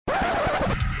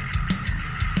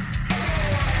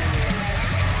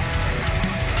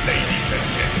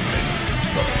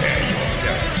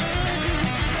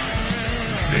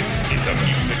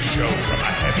show from a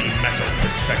heavy metal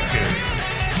perspective.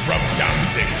 From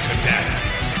Danzig to Death,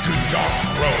 to Dark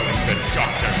Throne to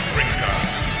Dr. Shrinker.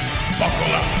 Buckle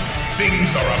up,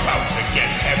 things are about to get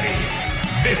heavy.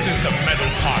 This is the Metal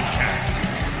Podcast.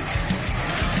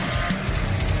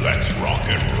 Let's rock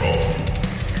and roll.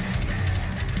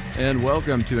 And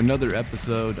welcome to another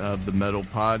episode of the Metal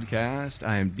Podcast.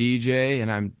 I am DJ,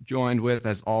 and I'm joined with,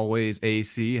 as always,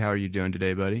 AC. How are you doing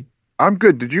today, buddy? I'm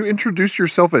good. Did you introduce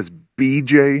yourself as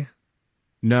BJ?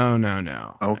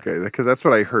 No. Okay, because that's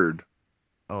what I heard.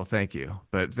 Oh, thank you.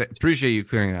 But appreciate you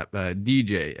clearing that.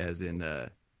 DJ, as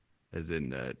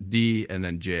in D and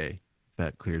then J.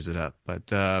 That clears it up.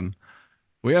 But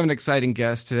we have an exciting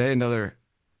guest today. Another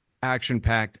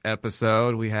action-packed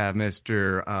episode. We have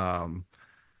Mr.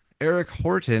 Eric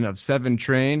Horton of Seven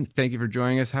Train. Thank you for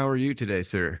joining us. How are you today,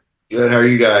 sir? Good. How are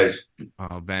you guys?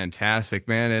 Oh, fantastic,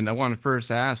 man. And I want to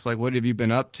first ask, what have you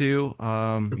been up to?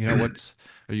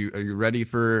 Are you ready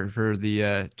for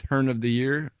the turn of the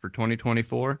year for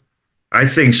 2024? I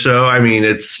think so. I mean,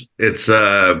 it's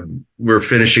we're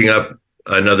finishing up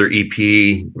another EP.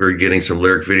 We're getting some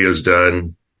lyric videos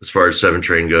done as far as Seven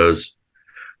Train goes.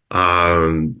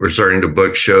 We're starting to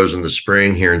book shows in the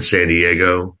spring here in San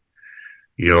Diego.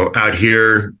 Out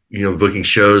here, booking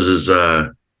shows is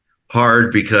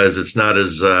hard because it's not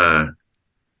as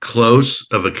close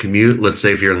of a commute. Let's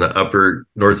say if you're in the upper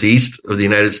northeast of the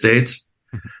United States.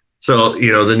 So,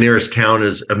 the nearest town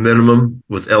is a minimum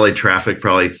with LA traffic,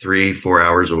 probably 3-4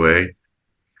 hours away.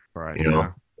 Right.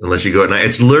 Unless you go at night.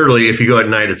 It's literally, if you go at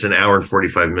night, it's an hour and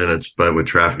 45 minutes, but with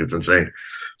traffic, it's insane.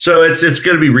 So it's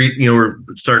going to be, we're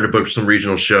starting to book some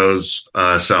regional shows,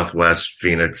 Southwest,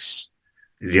 Phoenix,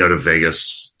 to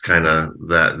Vegas, kind of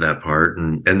that part.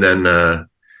 And then, we're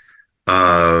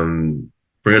going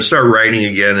to start writing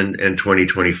again in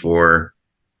 2024.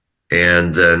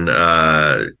 And then,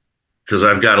 because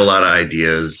I've got a lot of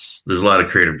ideas, there's a lot of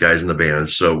creative guys in the band.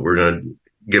 So we're going to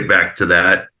get back to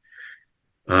that.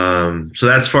 So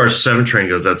that's as far as Seven Train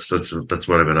goes, that's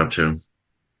what I've been up to.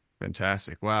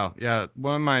 Fantastic. Wow. Yeah.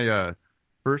 One of my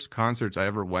first concerts I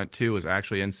ever went to was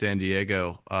actually in San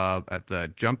Diego at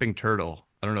the Jumping Turtle.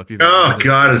 I don't know if you've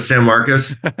God, in San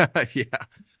Marcos. Yeah.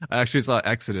 I actually saw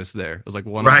Exodus there. It was like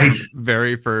one right. of the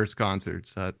very first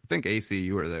concerts. I think AC,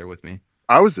 you were there with me.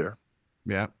 I was there.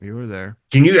 Yeah, you were there.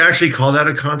 Can you actually call that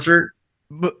a concert?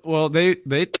 Well, they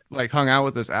hung out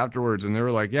with us afterwards, and they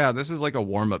were like, "Yeah, this is like a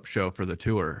warm up show for the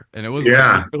tour," and it was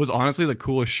it was honestly the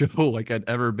coolest show I'd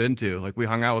ever been to. Like we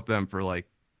hung out with them for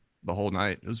the whole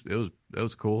night. It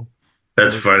was cool.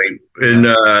 That's funny. And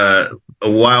a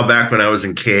while back when I was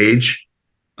in Cage,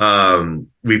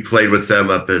 we played with them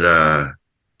up at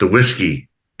the Whiskey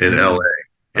in LA.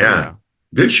 Yeah.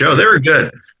 Good show. They were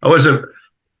good.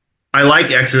 I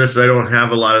like Exodus. I don't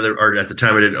have a lot of or at the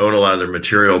time I didn't own a lot of their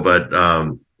material, but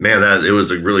man, it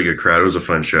was a really good crowd. It was a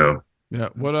fun show. Yeah.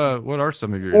 What are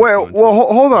some of your well,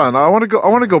 hold on. I want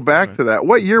to go back to that.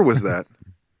 What year was that?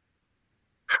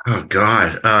 Oh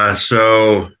God.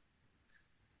 So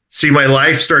see, my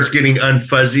life starts getting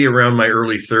unfuzzy around my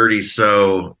early 30s.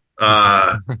 So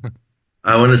I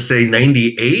want to say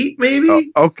 98,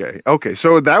 maybe. Okay.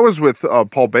 So that was with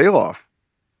Paul Bailoff.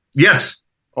 Yes.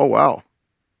 Oh wow.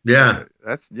 Yeah.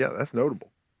 That's notable.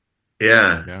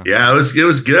 Yeah. It was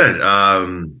good.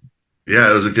 It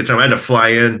was a good time. I had to fly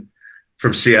in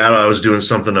from Seattle. I was doing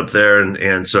something up there,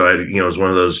 and so it was one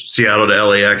of those Seattle to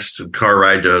LAX car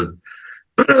ride to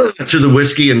the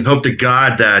Whiskey, and hope to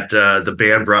God that the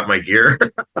band brought my gear.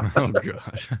 Oh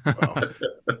gosh. Wow.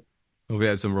 Well, we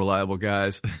had some reliable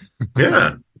guys.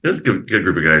 Yeah, it's a good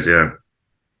group of guys. Yeah.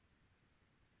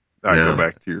 All right, go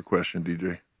back to your question,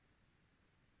 DJ.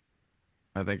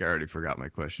 I think I already forgot my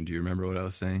question. Do you remember what I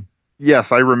was saying?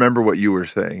 Yes, I remember what you were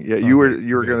saying. Yeah, you were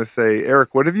going to say,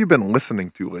 Eric, what have you been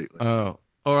listening to lately? I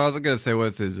was going to say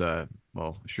what's his.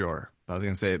 Well, sure. I was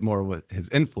going to say more what his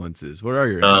influences. What are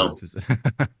your influences?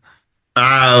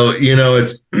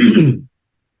 It's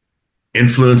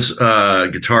influence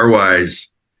guitar wise.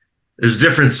 There's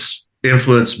different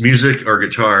influence, music or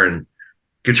guitar, and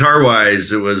guitar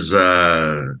wise, it was.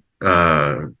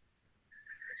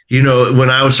 When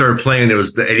I started playing, it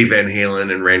was the Eddie Van Halen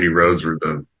and Randy Rhoads were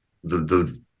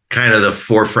the kind of the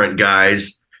forefront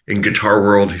guys in guitar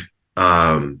world.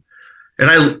 And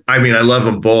I love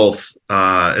them both.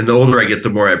 And the older I get, the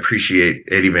more I appreciate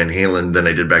Eddie Van Halen than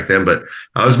I did back then. But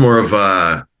I was more of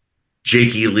a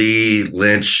Jakey Lee,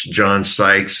 Lynch, John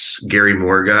Sykes, Gary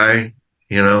Moore guy,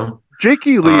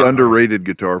 Jakey Lee, underrated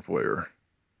guitar player.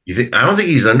 You think? I don't think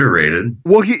he's underrated.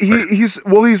 Well,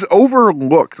 he's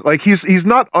overlooked. Like he's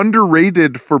not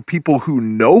underrated for people who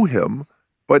know him,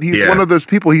 but he's one of those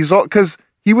people. He's all because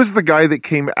he was the guy that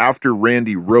came after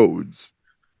Randy Rhoads.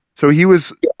 So he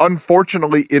was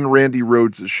unfortunately in Randy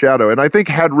Rhoads' shadow. And I think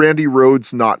had Randy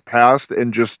Rhoads not passed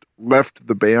and just left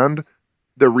the band,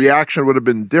 the reaction would have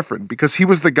been different, because he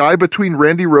was the guy between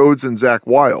Randy Rhoads and Zakk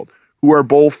Wylde, who are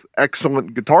both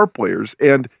excellent guitar players.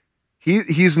 And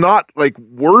he's not like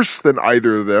worse than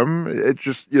either of them. It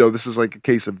just, this is like a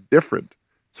case of different.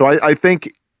 So I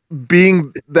think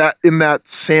being that in that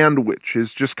sandwich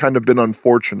has just kind of been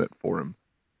unfortunate for him,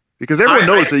 because everyone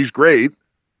knows that he's great.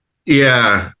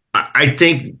 Yeah. I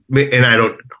think, and I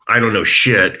don't know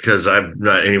shit because I'm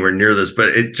not anywhere near this, but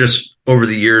it just over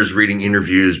the years reading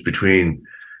interviews between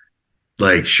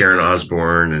like Sharon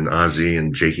Osbourne and Ozzy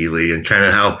and Jakey Lee, and kind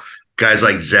of how guys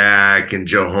like Zach and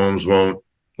Joe Holmes won't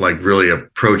like really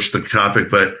approach the topic.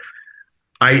 But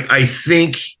I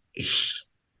think it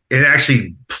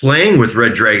actually playing with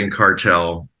Red Dragon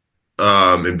Cartel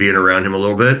and being around him a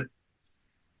little bit,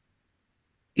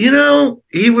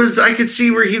 I could see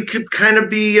where he could kind of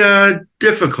be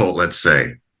difficult, let's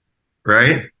say.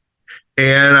 Right.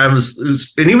 And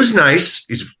he was nice.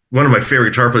 He's one of my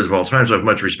favorite guitar players of all time, so I have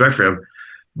much respect for him.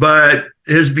 But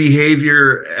his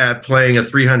behavior at playing a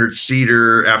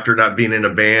 300-seater after not being in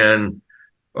a band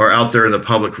or out there in the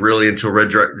public really until Red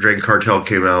Dragon Cartel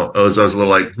came out, I was a little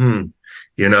like,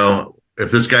 if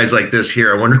this guy's like this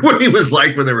here, I wonder what he was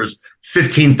like when there was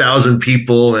 15,000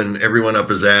 people and everyone up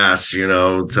his ass, telling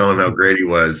him how great he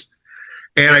was.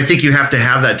 And I think you have to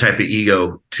have that type of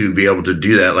ego to be able to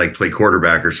do that, like play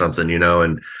quarterback or something,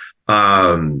 and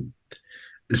but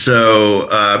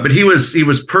he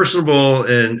was personable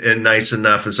and nice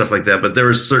enough and stuff like that. But there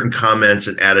was certain comments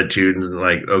and attitude and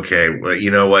like, okay, well,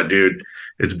 you know what, dude,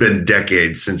 it's been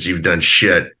decades since you've done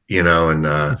shit, and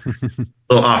a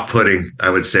little off-putting, I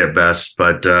would say at best.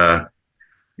 But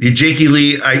Jakey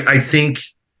Lee, I think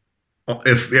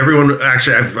if everyone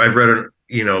actually, I've read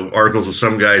articles with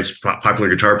some guys, popular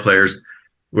guitar players,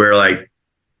 where like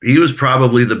he was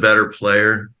probably the better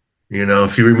player.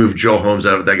 If you remove Joe Holmes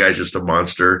out of it, that guy's just a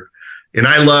monster. And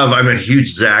I'm a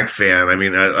huge Zach fan. I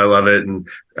mean, I love it. And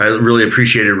I really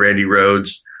appreciated Randy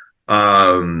Rhoads.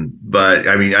 But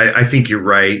I mean, I think you're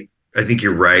right. I think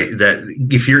you're right that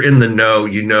if you're in the know,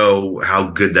 you know how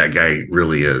good that guy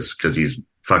really is, because he's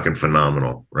fucking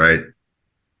phenomenal. Right.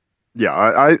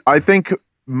 Yeah. I think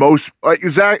most like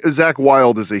Zakk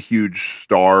Wylde is a huge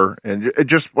star, and it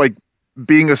just like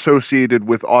being associated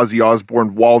with Ozzy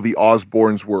Osbourne while the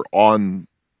Osbournes were on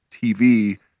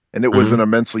TV, and it was an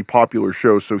immensely popular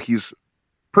show. So he's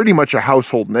pretty much a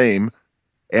household name.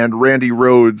 And Randy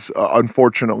Rhoads,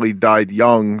 unfortunately, died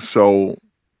young. So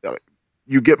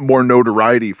you get more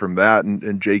notoriety from that.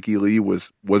 And Jakey Lee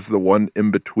was the one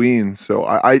in between. So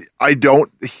I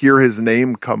don't hear his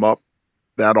name come up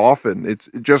that often. It's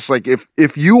just like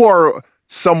if you are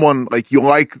someone like you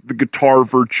like the guitar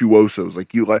virtuosos,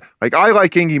 like you like I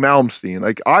like Inge Malmsteen,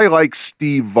 like I like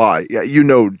Steve Vai. Yeah,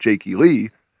 Jakey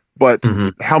Lee, but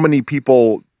how many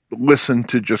people listen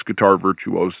to just guitar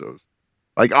virtuosos?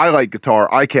 Like I like guitar,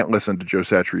 I can't listen to Joe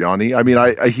Satriani. I mean,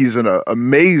 he's an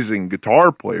amazing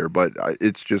guitar player, but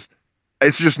it's just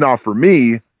not for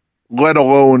me. Let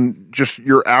alone just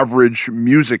your average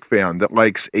music fan that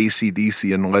likes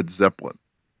AC/DC and Led Zeppelin.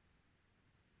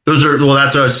 That's what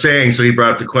I was saying. So he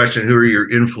brought up the question, who are your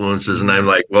influences? And I'm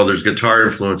like, well, there's guitar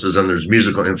influences and there's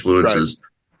musical influences.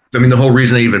 Right. I mean, the whole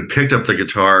reason I even picked up the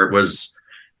guitar was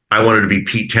I wanted to be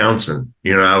Pete Townsend.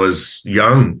 I was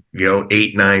young,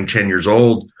 8, 9, 10 years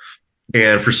old.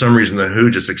 And for some reason, the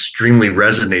Who just extremely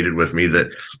resonated with me,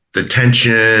 that the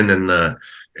tension and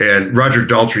Roger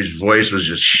Daltrey's voice was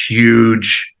just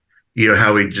huge.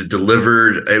 How he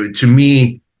delivered to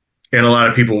me. And a lot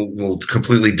of people will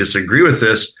completely disagree with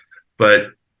this, but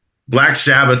Black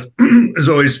Sabbath has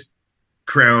always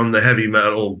crowned the heavy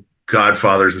metal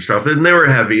godfathers and stuff. And they were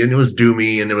heavy and it was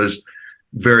doomy and it was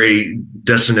very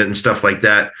dissonant and stuff like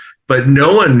that. But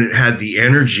no one had the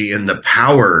energy and the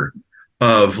power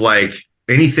of like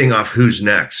anything off Who's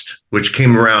Next, which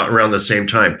came around the same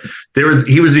time.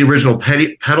 He was the original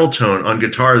pedal tone on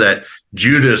guitar that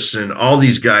Judas and all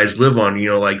these guys live on.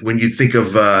 Like when you think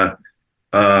of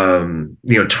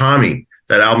Tommy,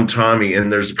 that album Tommy, and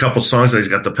there's a couple songs where he's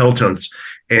got the pedal tones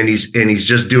and he's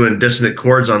just doing dissonant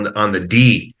chords on the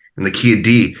D, in the key of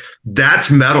D.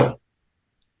 That's metal.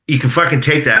 You can fucking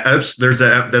take that. Oops,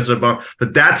 that's a bump,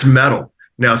 but that's metal.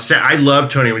 Now, I love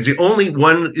Tony. He's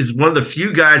one of the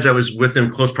few guys I was with in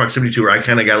close proximity to where I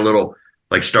kind of got a little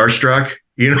like starstruck,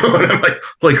 and I'm like,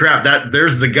 holy crap,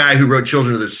 there's the guy who wrote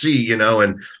Children of the Sea,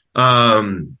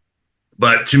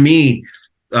 but to me,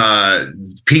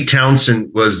 Pete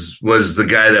Townsend was the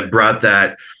guy that brought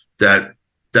that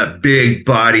that big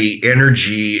body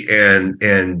energy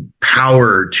and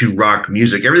power to rock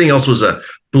music. Everything else was a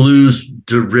blues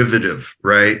derivative,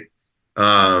 right?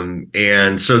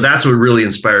 And so that's what really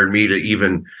inspired me to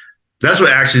even, that's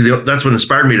what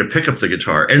inspired me to pick up the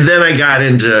guitar. And then I got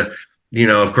into,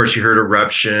 of course you heard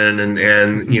Eruption and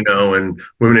and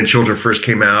Women and Children first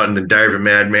came out, and then Diary of a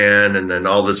Madman, and then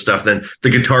all this stuff. Then the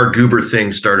guitar goober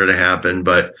thing started to happen.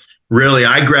 But really,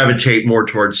 I gravitate more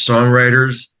towards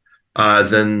songwriters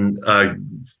than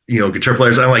guitar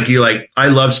players. I'm like you. Like, I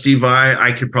love Steve Vai.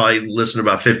 I could probably listen to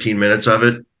about 15 minutes of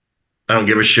it. I don't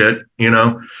give a shit,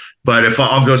 But if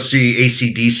I'll go see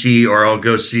AC/DC, or I'll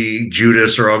go see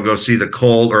Judas, or I'll go see The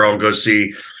Cult, or I'll go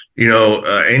see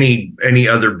any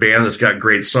other band that's got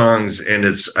great songs, and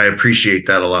I appreciate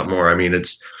that a lot more. I mean,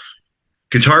 it's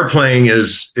guitar playing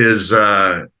is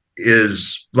a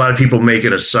lot of people make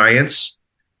it a science,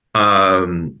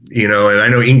 and I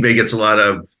know Yngwie gets a lot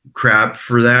of crap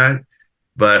for that,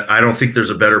 but I don't think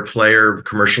there's a better player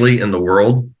commercially in the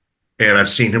world. And I've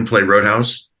seen him play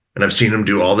Roadhouse, and I've seen him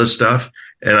do all this stuff.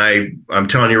 And I'm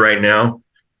telling you right now,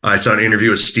 I saw an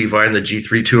interview with Steve Vai on the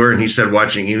G3 tour, and he said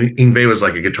watching Yngwie was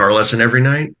like a guitar lesson every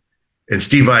night. And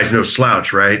Steve Vai's no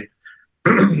slouch, right?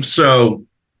 So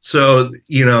it's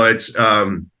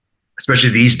especially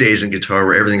these days in guitar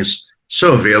where everything is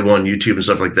so available on YouTube and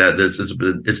stuff like that.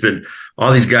 It's been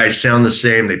all these guys sound the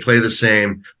same, they play the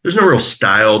same. There's no real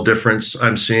style difference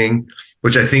I'm seeing,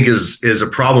 which I think is a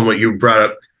problem. What you brought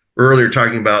up earlier,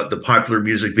 talking about the popular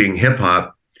music being hip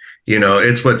hop.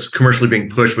 It's what's commercially being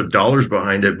pushed with dollars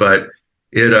behind it, but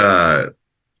I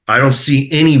don't see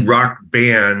any rock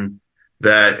band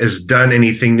that has done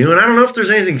anything new. And I don't know if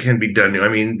there's anything that can be done new. I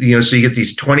mean, so you get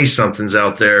these 20 somethings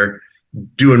out there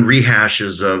doing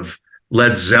rehashes of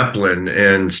Led Zeppelin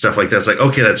and stuff like that. It's like,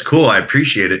 okay, that's cool. I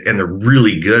appreciate it. And they're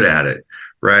really good at it.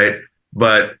 Right.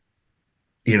 But,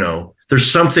 there's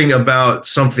something about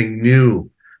something new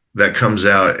that comes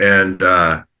out, and,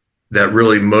 that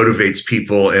really motivates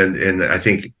people, and I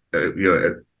think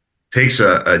it takes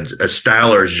a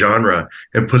style or a genre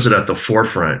and puts it at the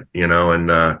forefront,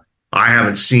 and I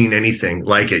haven't seen anything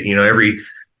like it. Every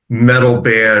metal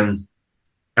band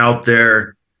out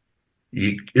there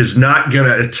is not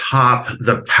going to top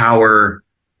the power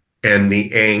and the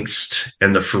angst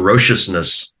and the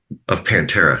ferociousness of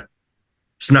Pantera.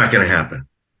 It's not going to happen.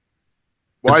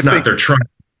 Well, they're trying.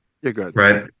 Yeah, good.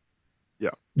 Right.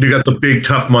 You got the big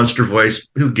tough monster voice.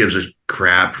 Who gives a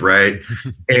crap, right?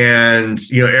 And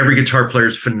every guitar player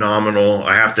is phenomenal.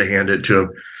 I have to hand it to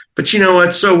him. But you know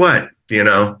what? So what?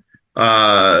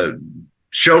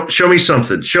 Show me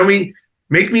something.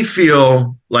 Make me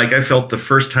feel like I felt the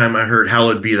first time I heard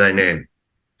 "Hallowed Be Thy Name."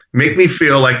 Make me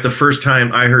feel like the first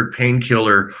time I heard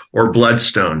 "Painkiller" or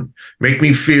 "Bloodstone." Make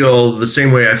me feel the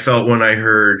same way I felt when I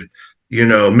heard,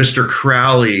 Mr.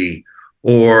 Crowley,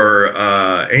 or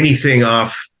anything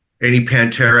off any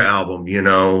Pantera album,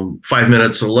 5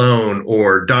 Minutes Alone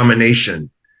or Domination.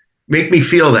 Make me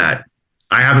feel that.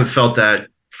 I haven't felt that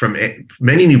from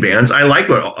many new bands. I like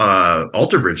what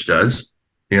Alter Bridge does,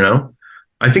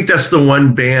 I think that's the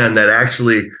one band that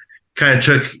actually kind of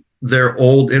took their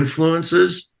old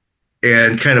influences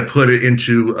and kind of put it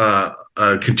into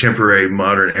a contemporary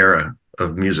modern era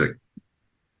of music.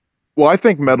 Well, I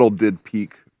think metal did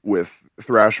peak with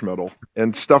thrash metal,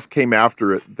 and stuff came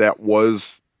after it that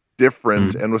was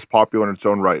different and was popular in its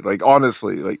own right. Like,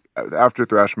 honestly, like after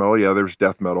thrash metal, there's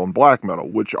death metal and black metal,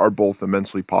 which are both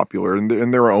immensely popular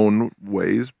in their own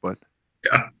ways, but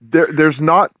it's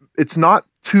not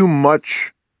too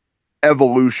much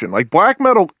evolution. Like, black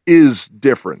metal is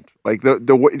different. Like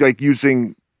the way, like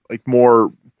using like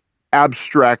more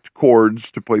abstract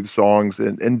chords to play the songs,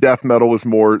 and death metal is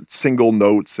more single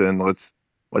notes and let's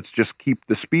just keep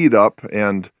the speed up.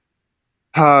 And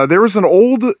there was an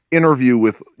old interview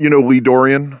with, Lee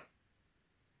Dorian.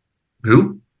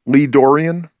 Who? Lee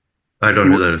Dorian. I don't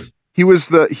know who that is.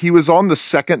 He was on the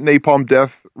second Napalm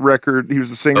Death record. He was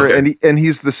the singer, okay. and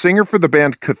he's the singer for the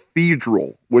band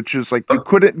Cathedral, which is like, you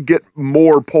couldn't get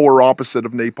more polar opposite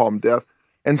of Napalm Death.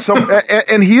 And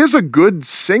and he is a good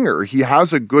singer. He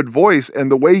has a good voice,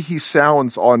 and the way he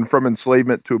sounds on From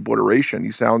Enslavement to Obliteration,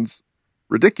 he sounds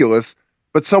ridiculous.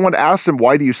 But someone asked him,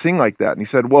 "Why do you sing like that?" And he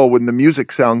said, "Well, when the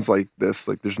music sounds like this,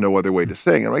 like there's no other way to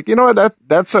sing." I'm like,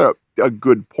 that's a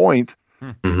good point.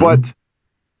 Mm-hmm. But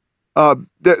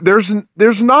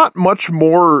there's not much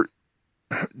more.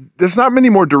 There's not many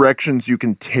more directions you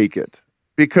can take it,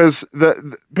 because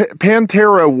the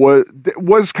Pantera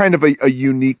was kind of a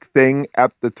unique thing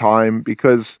at the time,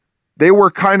 because they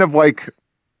were kind of like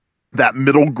that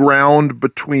middle ground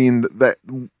between the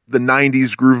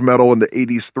 90s groove metal and the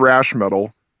 80s thrash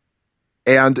metal.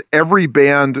 and every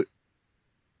band,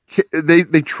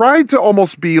 they tried to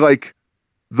almost be like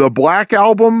the Black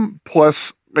Album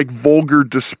plus like vulgar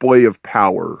display of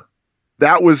power.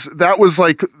 That was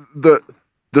like the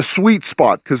sweet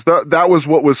spot, because that was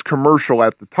what was commercial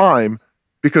at the time,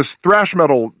 because thrash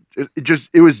metal,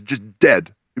 it was just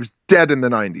dead. It was dead in the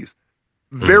 90s.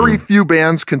 Very few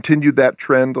bands continued that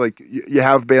trend. Like you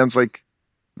have bands like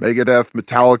Megadeth,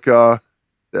 Metallica,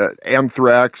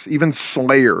 Anthrax, even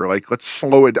Slayer. Like, let's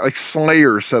slow it. Like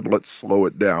Slayer said, let's slow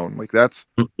it down. Like that's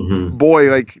boy,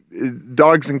 like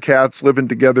dogs and cats living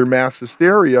together, mass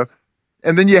hysteria.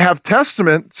 And then you have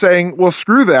Testament saying, well,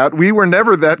 screw that. We were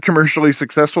never that commercially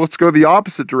successful. Let's go the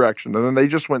opposite direction. And then they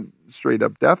just went straight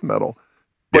up death metal.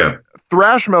 But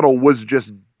thrash metal was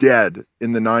just dead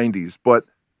in the 90s. But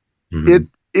it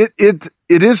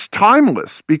is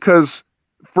timeless, because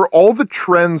for all the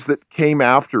trends that came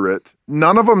after it,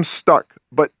 none of them stuck.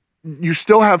 But you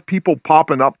still have people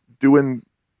popping up doing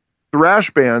thrash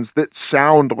bands that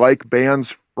sound like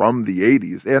bands from the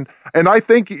 80s. And I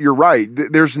think you're right.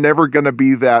 There's never going to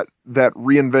be that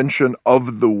reinvention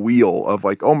of the wheel of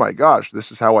like, oh my gosh,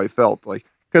 this is how I felt. Like,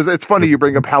 because it's funny you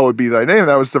bring up Hallowed Be Thy Name.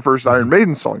 That was the first Iron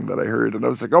Maiden song that I heard. And I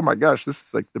was like, oh my gosh, this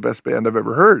is like the best band I've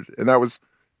ever heard. And I was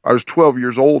 12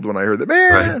 years old when I heard that.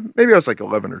 Maybe I was like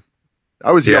 11 or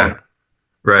I was young.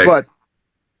 Right.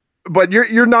 But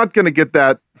you're not going to get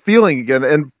that feeling again.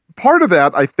 And part of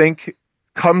that, I think,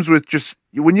 comes with just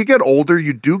when you get older,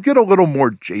 you do get a little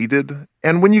more jaded.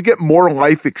 And when you get more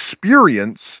life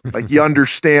experience, like you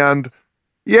understand,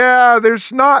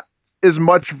 there's not as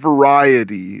much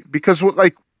variety, because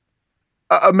like,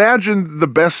 imagine the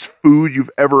best food you've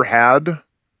ever had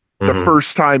the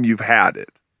first time you've had it.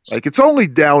 Like, it's only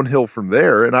downhill from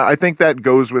there. And I think that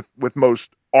goes with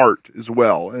most art as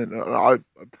well. And I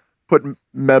put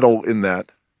metal in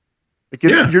that. Like,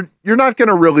 you're not going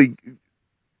to really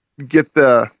get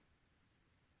the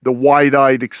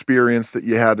wide-eyed experience that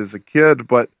you had as a kid,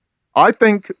 but I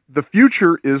think the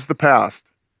future is the past.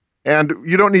 And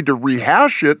you don't need to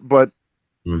rehash it, but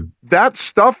that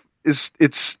stuff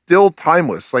it's still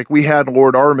timeless. Like, we had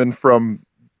Lord Armin from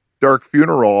Dark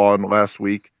Funeral on last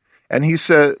week, and he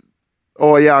said,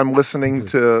 oh yeah, I'm listening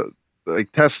to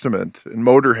like Testament and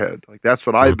Motorhead. Like, that's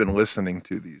what I've been listening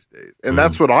to these days. And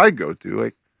that's what I go to.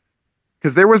 Like,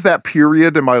 because there was that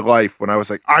period in my life when I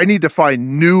was like, I need to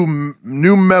find new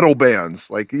metal bands.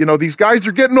 Like, these guys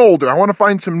are getting older. I want to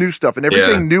find some new stuff. And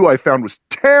everything new I found was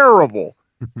terrible.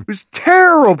 It was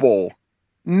terrible.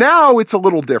 Now it's a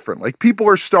little different. Like, people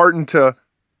are starting to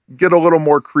get a little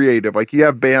more creative. Like, you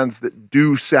have bands that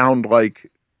do sound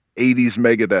like 80s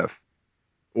Megadeth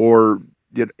or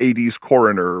 80s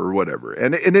Coroner or whatever.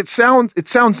 And it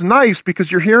sounds nice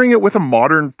because you're hearing it with a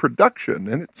modern production,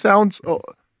 and it sounds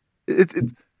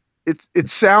it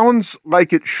sounds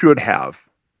like it should have.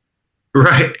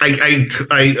 Right.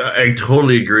 I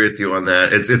totally agree with you on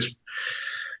that.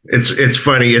 It's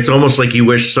funny. It's almost like you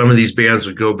wish some of these bands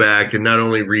would go back and not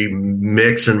only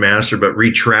remix and master, but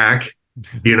retrack,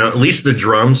 at least the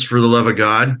drums, for the love of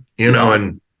God, and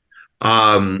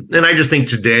I just think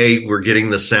today we're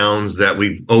getting the sounds that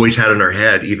we've always had in our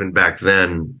head, even back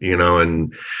then,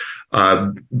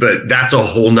 but that's a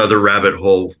whole nother rabbit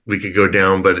hole we could go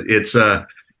down. But it's, I'm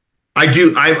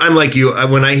like you,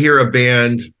 when I hear a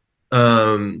band,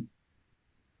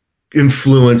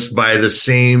 influenced by the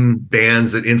same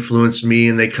bands that influenced me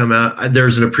and they come out,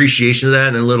 there's an appreciation of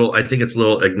that, and I think it's a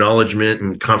little acknowledgement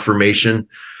and confirmation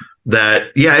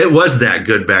that, it was that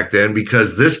good back then,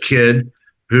 because this kid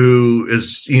who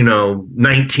is,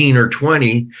 19 or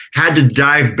 20 had to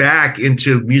dive back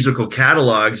into musical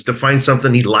catalogs to find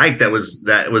something he liked that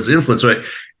was influenced. So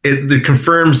it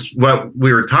confirms what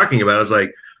we were talking about. It's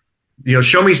like,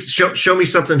 show me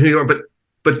something who you are.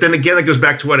 But then again, it goes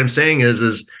back to what I'm saying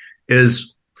is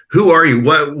who are you?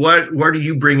 What do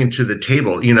you bring into the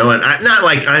table? And not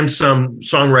like I'm some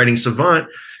songwriting savant,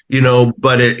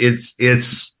 but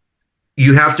it's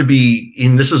you have to be,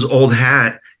 and this is old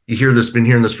hat. You hear this, been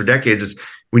hearing this for decades. It's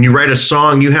when you write a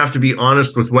song, you have to be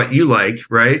honest with what you like,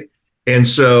 right? And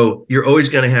so you're always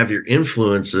going to have your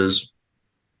influences.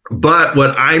 But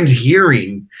what I'm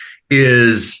hearing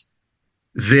is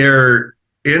they're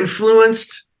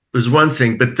influenced is one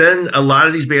thing, but then a lot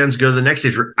of these bands go to the next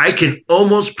stage where I can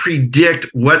almost predict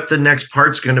what the next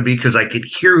part's going to be, because I could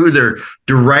hear who they're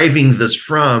deriving this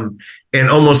from, and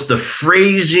almost the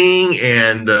phrasing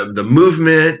and the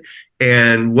movement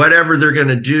and whatever they're going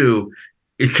to do,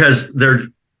 because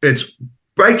it's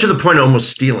right to the point of almost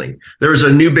stealing. There was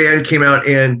a new band came out,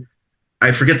 and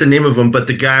I forget the name of him, but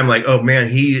the guy, I'm like, oh man,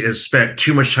 he has spent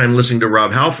too much time listening to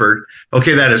Rob Halford.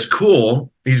 Okay, that is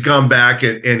cool. He's gone back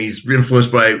and he's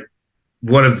influenced by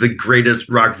one of the greatest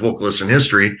rock vocalists in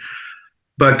history.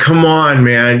 But come on,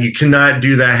 man, you cannot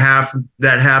do that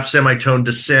half semitone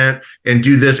descent and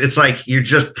do this. It's like you're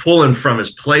just pulling from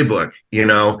his playbook, you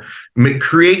know.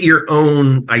 Create your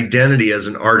own identity as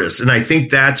an artist. And I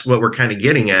think that's what we're kind of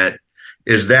getting at,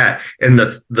 is that. And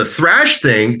the thrash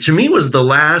thing to me was the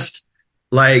last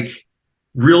like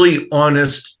really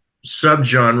honest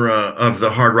subgenre of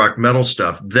the hard rock metal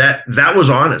stuff that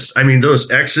was honest. I mean, those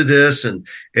Exodus and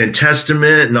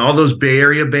Testament and all those Bay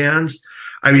Area bands.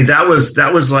 I mean, that was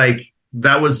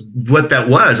what that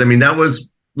was. I mean, that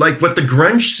was like what the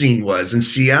grunge scene was in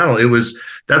Seattle.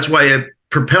 That's why it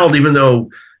propelled, even though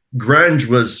grunge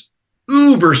was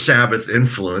uber Sabbath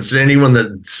influence. And anyone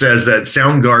that says that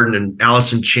Soundgarden and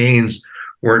Alice in Chains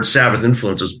weren't Sabbath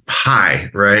influences,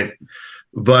 high, right?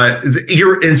 But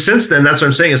and since then, that's what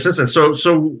I'm saying. Since then,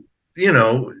 so you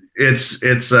know,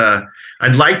 it's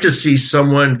I'd like to see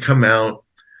someone come out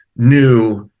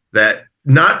new that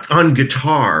not on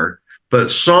guitar, but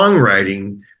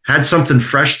songwriting had something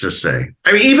fresh to say.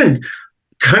 I mean, even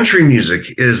country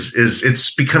music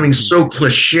it's becoming so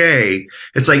cliche.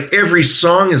 It's like every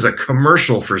song is a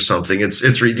commercial for something.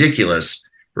 It's ridiculous,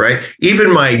 right?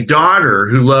 Even my daughter,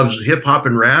 who loves hip hop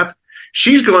and rap,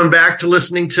 she's going back to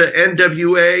listening to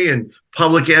NWA and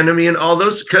Public Enemy and all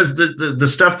those, because the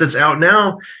stuff that's out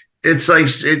now, it's like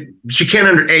she can't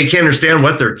understand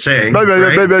what they're saying. Right?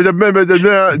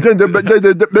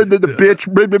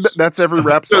 Bitch, that's every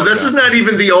rap song. So this is not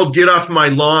even the old "get off my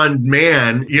lawn"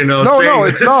 man, you know. No,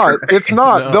 it's not. Right? It's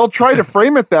not. No. They'll try to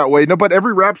frame it that way. No, but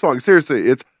every rap song, seriously,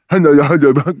 it's yeah.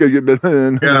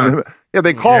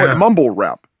 They call it mumble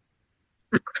rap.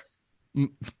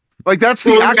 Like that's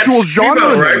the actual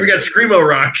genre, right? We got screamo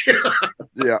rock.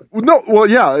 Yeah. No. Well,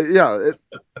 yeah.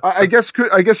 I guess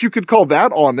you could call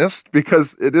that honest,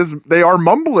 because it is. They are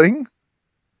mumbling.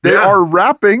 They are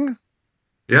rapping.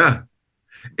 Yeah.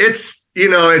 It's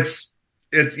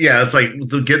like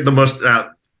to get the most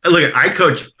out. Look, I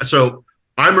coach, so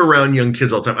I'm around young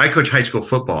kids all the time. I coach high school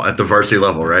football at the varsity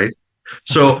level, right?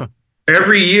 So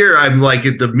every year I'm like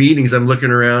at the meetings, I'm looking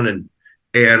around and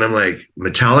I'm like,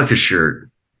 Metallica shirt,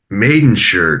 Maiden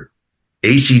shirt,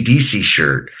 AC/DC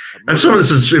shirt. And some of this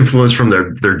is influenced from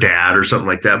their dad or something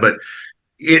like that, but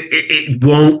it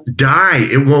won't die.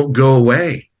 It won't go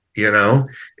away. You know,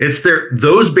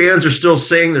 those bands are still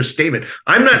saying their statement.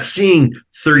 I'm not seeing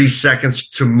 30 Seconds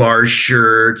to Mars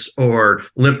shirts or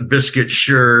Limp Bizkit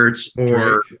shirts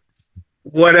or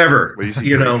whatever,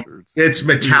 you know. It's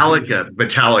Metallica.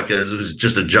 Metallica is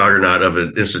just a juggernaut of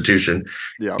an institution.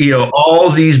 Yeah. You know, all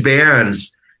these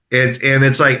bands. And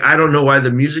it's like, I don't know why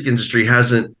the music industry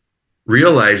hasn't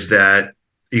realized that.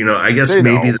 You know, I guess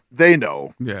they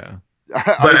know. Yeah.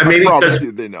 But maybe because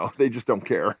they know, they just don't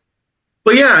care.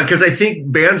 Well, yeah, because I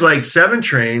think bands like Seven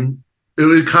Train, it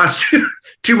would cost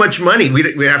too much money.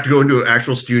 We have to go into an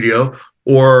actual studio,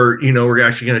 or you know, we're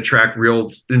actually going to track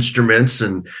real instruments,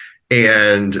 and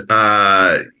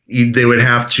they would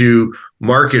have to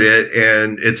market it,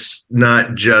 and it's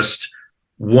not just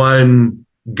one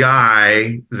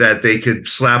guy that they could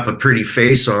slap a pretty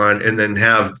face on and then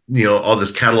have, you know, all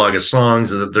this catalog of songs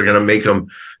that they're going to make them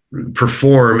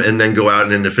perform and then go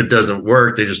out, and if it doesn't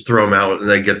work, they just throw them out and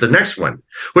they get the next one,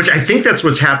 which I think that's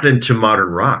what's happening to modern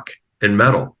rock and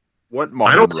metal.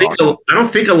 I don't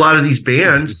think a lot of these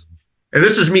bands, and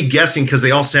this is me guessing because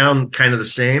they all sound kind of the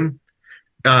same,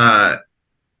 I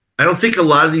don't think a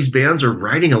lot of these bands are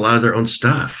writing a lot of their own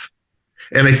stuff.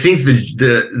 And I think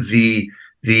the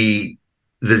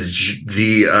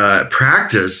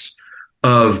practice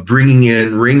of bringing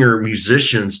in ringer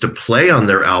musicians to play on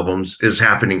their albums is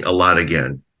happening a lot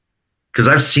again. Because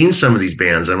I've seen some of these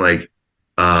bands, I'm like,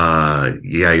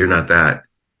 yeah, you're not that,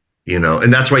 you know.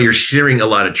 And that's why you're hearing a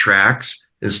lot of tracks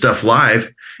and stuff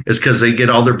live, is because they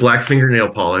get all their black fingernail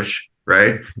polish,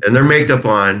 right, and their makeup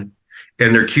on,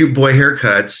 and their cute boy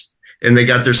haircuts, and they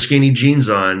got their skinny jeans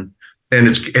on, and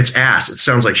it's ass. It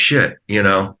sounds like shit, you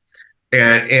know.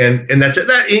 And that's it.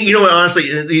 That, you know, honestly,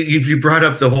 you brought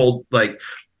up the whole, like,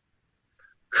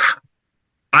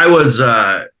 I was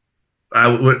when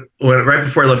right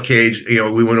before I left Cage, you know,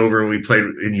 we went over and we played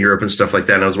in Europe and stuff like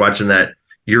that. And I was watching that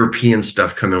European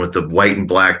stuff come in with the white and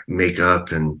black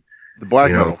makeup and the black,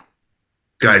 you know,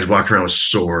 guys walking around with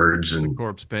swords and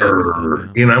corpse paint.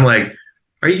 You know, I'm like,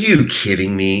 are you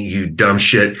kidding me? You dumb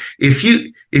shit. If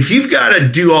you've got to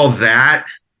do all that,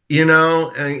 you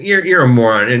know, you're a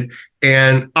moron.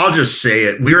 And I'll just say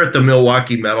it. We were at the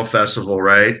Milwaukee Metal Festival,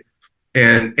 right?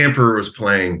 And Emperor was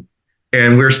playing.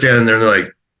 And we're standing there and they're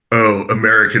like, oh,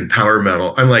 American power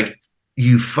metal. I'm like,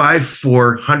 you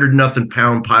 5'4",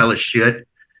 100-nothing-pound pile of shit,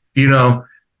 you know?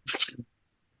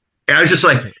 And I was just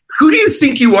like, who do you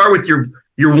think you are with your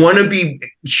wannabe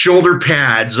shoulder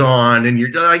pads on? And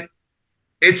you're like,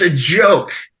 it's a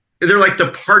joke. They're like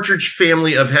the Partridge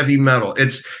Family of heavy metal.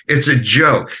 It's a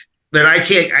joke that I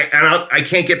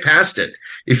can't get past it.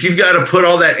 If you've got to put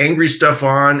all that angry stuff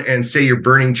on and say you're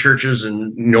burning churches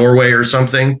in Norway or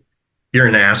something, you're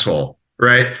an asshole,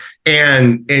 right?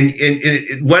 And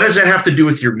what does that have to do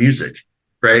with your music,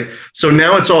 right? So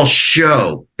now it's all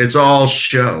show. It's all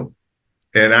show,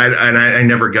 and I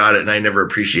never got it, and I never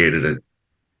appreciated it.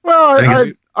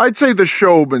 Well, I'd say the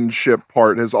showmanship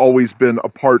part has always been a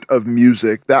part of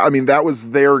music. That was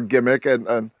their gimmick,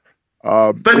 but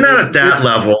not at that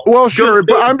level. Well, sure,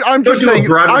 but I'm just saying.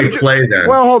 Broadway play then.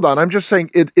 Well, hold on. I'm just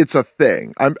saying it's a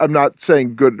thing. I'm not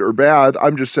saying good or bad.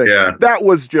 I'm just saying that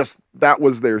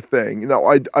was their thing. You know,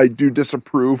 I do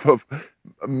disapprove of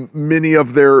many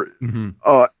of their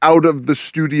out of the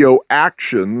studio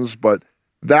actions, but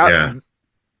that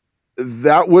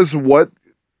was what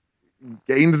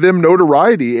gained them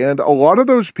notoriety. And a lot of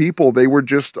those people, they were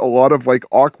just a lot of like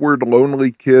awkward,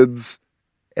 lonely kids.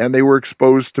 And they were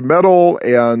exposed to metal,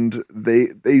 and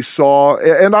they saw,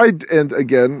 and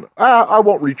again, I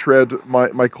won't retread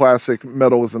my classic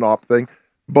metal as an op thing,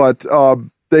 but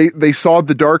they saw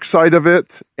the dark side of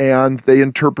it, and they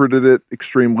interpreted it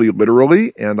extremely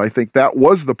literally, and I think that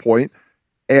was the point,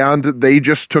 and they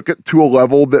just took it to a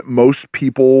level that most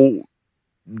people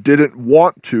didn't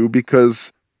want to,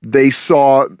 because they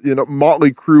saw,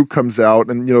 Motley Crue comes out,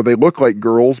 and they look like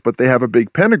girls, but they have a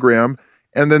big pentagram.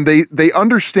 And then they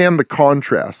understand the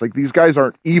contrast. Like, these guys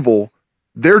aren't evil.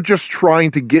 They're just trying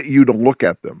to get you to look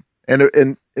at them. And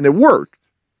it worked.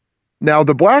 Now,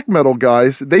 the black metal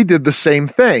guys, they did the same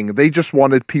thing. They just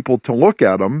wanted people to look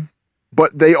at them.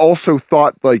 But they also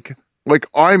thought, like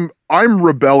I'm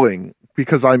rebelling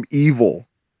because I'm evil.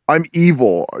 I'm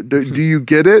evil. Do you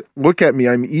get it? Look at me.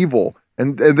 I'm evil.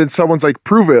 And then someone's like,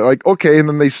 prove it. Like, okay. And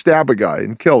then they stab a guy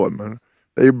and kill him. And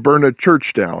they burn a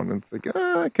church down, and it's like,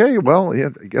 okay, well, yeah,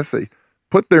 I guess they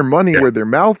put their money where their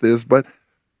mouth is. But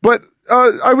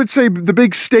I would say the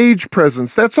big stage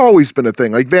presence, that's always been a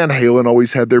thing. Like Van Halen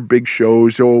always had their big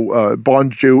shows. Bon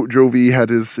Jovi had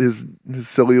his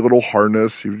silly little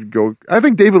harness. He would go. I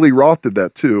think David Lee Roth did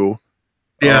that too.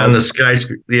 Yeah, and the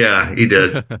skyscraper. Yeah, he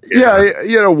did.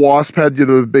 Wasp had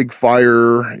the big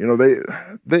fire.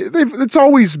 They've it's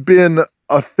always been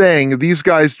a thing. These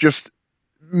guys just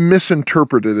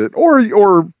misinterpreted it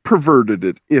or perverted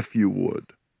it, if you would.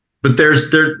 But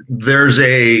the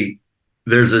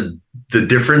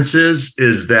difference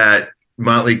is that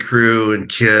Motley Crue and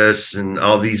Kiss and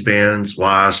all these bands,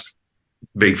 Wasp,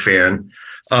 big fan,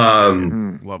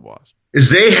 love Wasp, is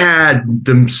they had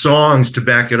them songs to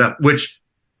back it up, which,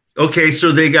 okay,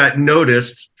 so they got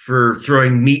noticed for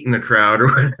throwing meat in the crowd or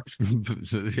whatever.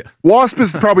 Yeah. Wasp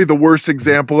is probably the worst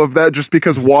example of that, just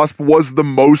because Wasp was the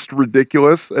most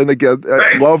ridiculous. And again,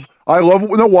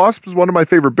 Wasp is one of my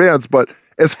favorite bands, but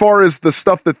as far as the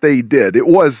stuff that they did, it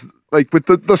was like with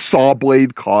the saw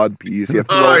blade cod piece. You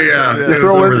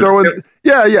throw in.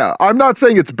 Yeah. I'm not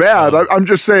saying it's bad. I'm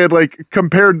just saying, like,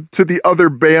 compared to the other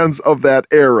bands of that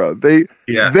era, they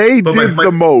did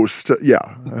the most.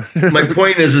 Yeah. My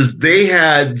point is they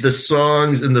had the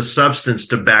songs and the substance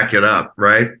to back it up,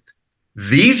 right?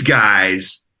 These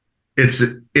guys,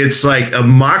 it's like a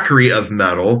mockery of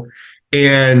metal,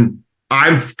 and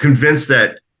I'm convinced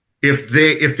that if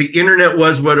the internet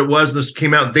was what it was, this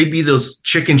came out, they'd be those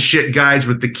chicken shit guys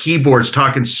with the keyboards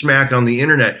talking smack on the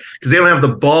internet because they don't have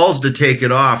the balls to take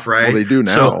it off, right? Well, they do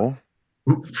now.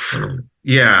 So,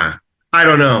 yeah, I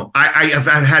don't know. I've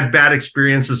had bad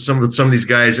experiences with some of these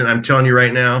guys, and I'm telling you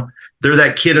right now, they're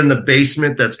that kid in the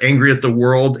basement that's angry at the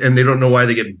world, and they don't know why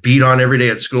they get beat on every day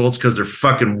at school. It's because they're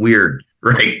fucking weird,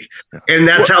 right? And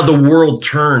that's how the world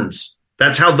turns.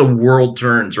 That's how the world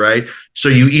turns, right? So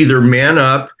you either man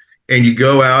up and you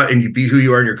go out and you be who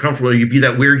you are and you're comfortable. You be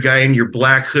that weird guy in your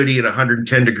black hoodie at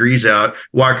 110 degrees out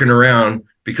walking around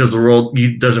because the world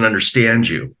doesn't understand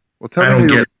you. Well,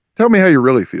 tell me how you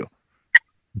really feel.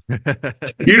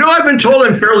 I've been told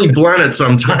I'm fairly blunt at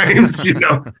sometimes,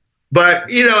 but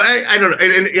I don't know.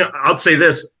 And I'll say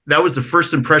this. That was the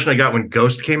first impression I got when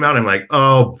Ghost came out. I'm like,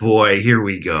 oh boy, here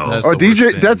we go.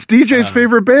 That's DJ's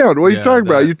favorite band. What are you talking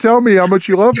about? You tell me how much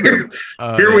you love them.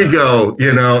 Here we go,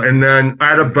 And then I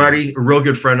had a buddy, a real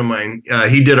good friend of mine.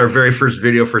 He did our very first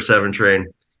video for Seven Train.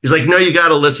 He's like, no, you got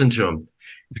to listen to him.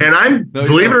 And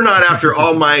believe it or not, after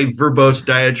all my verbose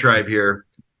diatribe here,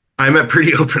 I'm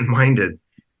pretty open-minded.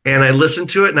 And I listened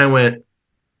to it and I went,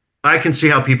 I can see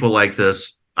how people like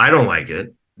this. I don't like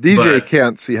it. DJ but,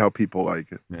 can't see how people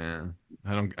like it. Yeah,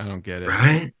 I don't get it.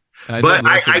 Right? I But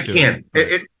did listen I to can't.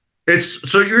 it. It's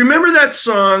so you remember that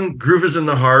song "Groove Is in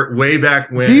the Heart" way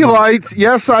back when? Delight,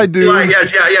 yes, I do.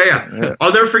 Yes, yeah.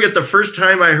 I'll never forget the first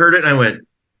time I heard it, and I went,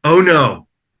 "Oh no,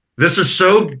 this is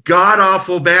so god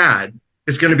awful bad.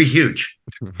 It's going to be huge."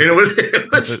 And it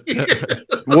was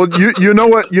Well, you know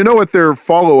what their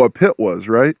follow up hit was,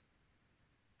 right?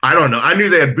 I don't know. I knew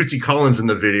they had Bootsy Collins in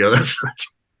the video. That's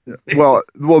well,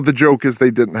 the joke is they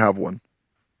didn't have one.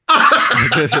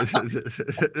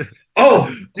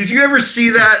 Oh, did you ever see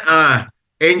that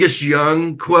Angus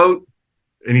Young quote?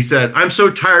 And he said, "I'm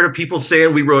so tired of people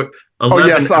saying we wrote 11." Oh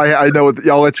yes, I know.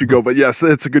 I'll let you go, but yes,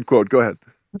 it's a good quote. Go ahead.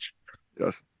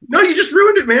 Yes. No, you just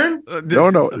ruined it, man.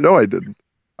 No, I didn't.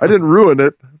 I didn't ruin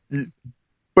it.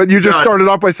 But you just started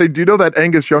off by saying, "Do you know that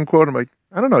Angus Young quote?" I'm like,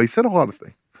 I don't know. He said a lot of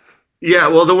things. Yeah,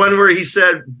 well, the one where he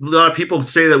said a lot of people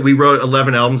say that we wrote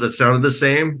 11 albums that sounded the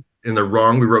same, and they're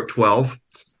wrong. We wrote 12.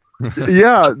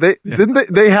 Yeah,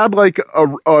 they had like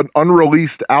an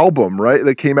unreleased album, right?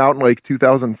 That came out in like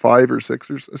 2005 or 6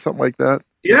 or something like that.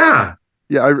 Yeah.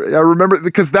 I remember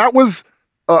because that was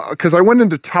because I went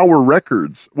into Tower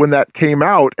Records when that came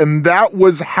out, and that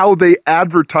was how they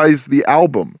advertised the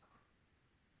album.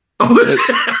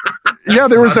 Yeah,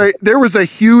 there was a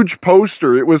huge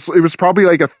poster. It was probably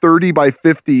like a 30 by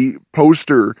 50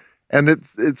 poster, and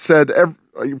it said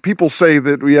people say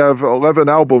that we have 11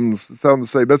 albums that sound the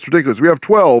same. That's ridiculous. We have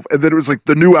 12, and then it was like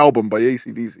the new album by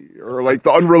AC/DC or like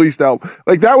the unreleased album.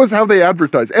 Like that was how they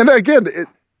advertised. And again,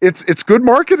 it's good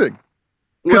marketing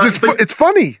because it's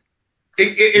funny.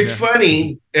 It's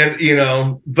funny,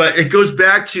 and but it goes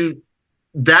back to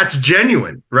that's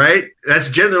genuine, right? That's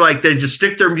genuine. Like they just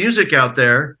stick their music out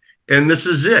there, and this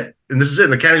is it. And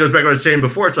it kind of goes back to what I was saying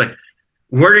before. It's like,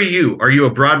 what are you? Are you a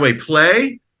Broadway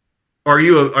play? Are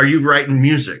you writing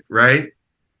music, right?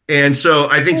 And so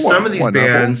I think some of these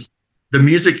bands, the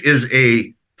music is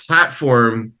a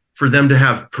platform for them to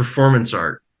have performance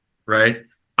art, right?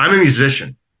 I'm a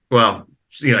musician. Well,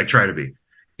 I try to be.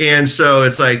 And so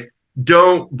it's like,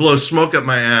 don't blow smoke up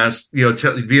my ass,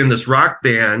 be in this rock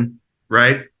band,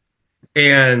 right?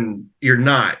 And you're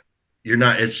not.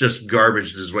 It's just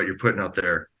garbage is what you're putting out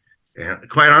there. And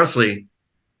quite honestly,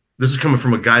 this is coming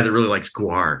from a guy that really likes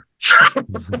Guar.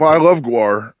 Well, I love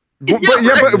Guar. But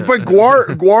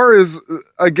Guar is,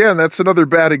 again, that's another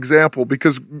bad example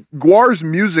because Guar's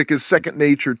music is second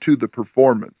nature to the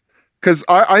performance. Because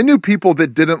I knew people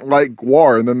that didn't like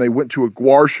Guar, and then they went to a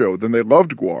Guar show, then they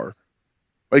loved Guar.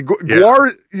 Like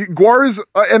Guar is,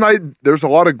 and there's a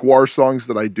lot of Guar songs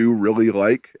that I do really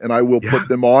like, and I will put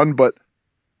them on. But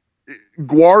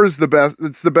Guar is the best.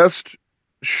 It's the best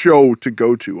show to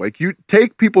go to. Like you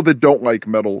take people that don't like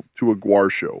metal to a Guar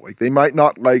show. Like they might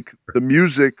not like the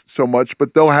music so much,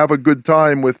 but they'll have a good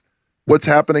time with what's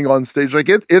happening on stage. Like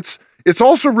it's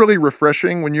also really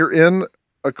refreshing when you're in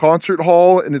a concert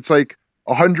hall and it's like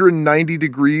 190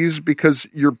 degrees because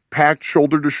you're packed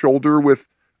shoulder to shoulder with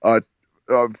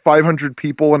 500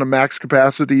 people in a max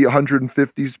capacity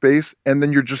 150 space, and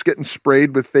then you're just getting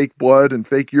sprayed with fake blood and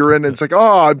fake urine, and it's like,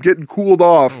 I'm getting cooled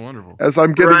off as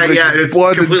I'm getting it's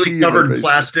blood completely covered in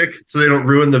plastic so they don't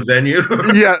ruin the venue.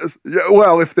 Yes,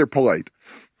 well, if they're polite.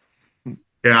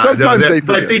 Yeah, sometimes they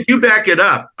forget. But they do back it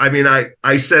up. I mean,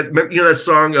 I said, that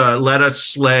song "Let Us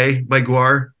Slay" by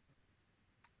Guar.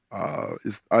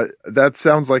 That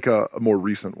sounds like a more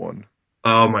recent one.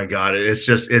 Oh my god,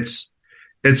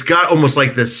 it's got almost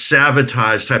like this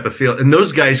sabotage type of feel, and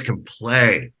those guys can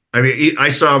play. I mean, I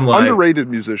saw them live. Underrated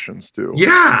musicians too.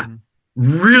 Yeah,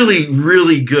 really,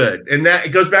 really good. And that it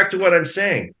goes back to what I'm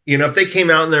saying. If they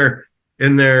came out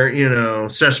in their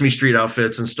Sesame Street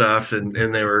outfits and stuff, and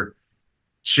they were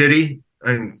shitty,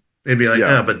 and they'd be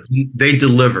like, but they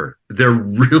deliver. They're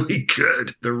really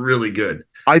good. They're really good.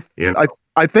 I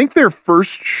think their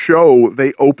first show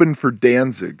they opened for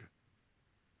Danzig.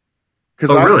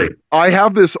 Really? I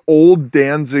have this old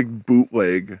Danzig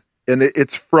bootleg, and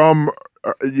it's from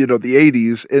the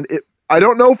 80s, and I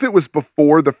don't know if it was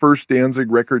before the first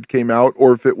Danzig record came out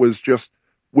or if it was just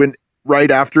right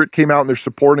after it came out and they're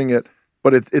supporting it.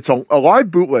 But it's a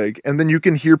live bootleg, and then you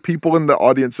can hear people in the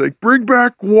audience say, "Bring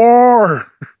back War,"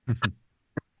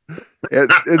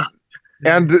 and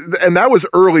that was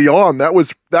early on. That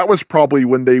was probably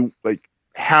when they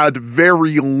had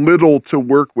very little to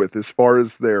work with as far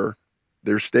as their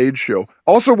stage show.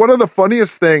 Also, one of the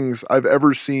funniest things I've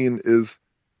ever seen is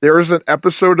there is an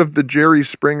episode of the Jerry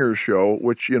Springer Show,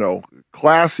 which,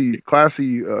 classy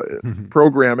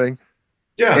programming.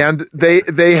 Yeah. And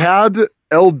they had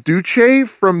El Duce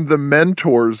from the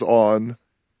Mentors on,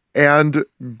 and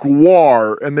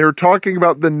Gwar, and they're talking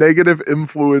about the negative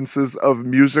influences of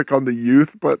music on the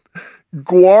youth, but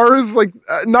Gwar is like,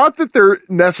 not that they're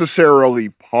necessarily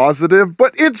positive,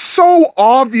 but it's so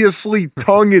obviously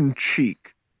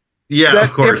tongue-in-cheek. Yeah, that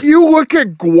of course. If you look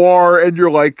at Gwar and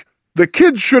you're like, the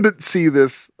kids shouldn't see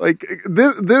this, like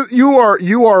this you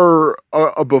are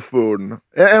a buffoon.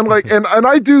 And like, and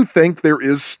I do think there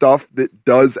is stuff that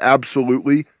does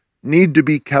absolutely need to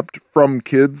be kept from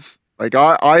kids. Like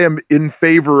I am in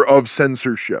favor of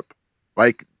censorship.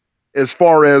 Like as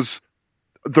far as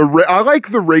I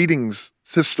like the ratings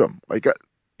system. Like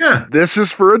Yeah. this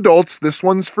is for adults, this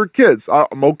one's for kids.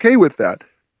 I'm okay with that.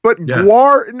 But Yeah.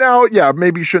 Gwar now, yeah,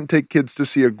 maybe you shouldn't take kids to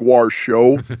see a Gwar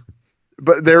show.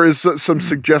 But there is some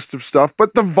suggestive stuff.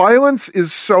 But the violence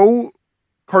is so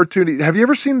cartoony. Have you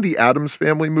ever seen the Addams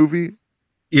Family movie?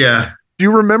 Yeah. Do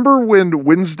you remember when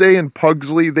Wednesday and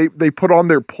Pugsley they put on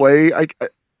their play,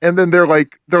 and then they're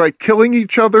like killing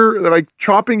each other, they're like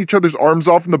chopping each other's arms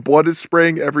off, and the blood is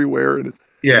spraying everywhere, and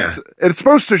it's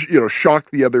supposed to shock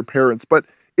the other parents, but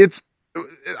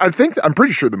I'm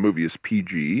pretty sure the movie is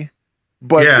PG,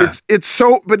 but it's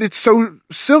so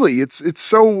silly, it's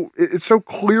so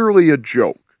clearly a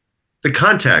joke. The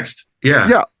context,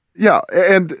 yeah,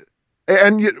 and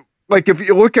like if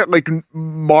you look at like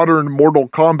modern Mortal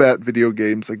Kombat video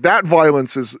games, like that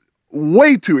violence is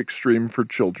way too extreme for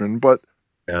children. But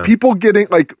people getting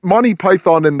like Monty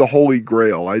Python and the Holy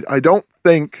Grail, I don't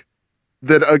think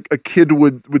that a kid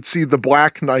would see the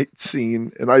Black Knight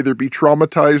scene and either be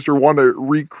traumatized or want to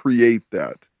recreate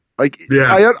that. Like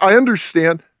I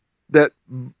understand that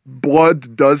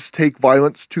blood does take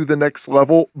violence to the next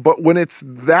level, but when it's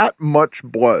that much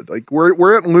blood, like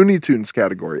we're at Looney Tunes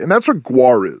category, and that's what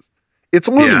Gwar is. It's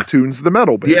Looney Tunes, the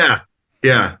metal band.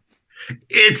 Yeah.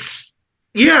 It's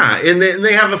and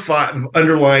they have a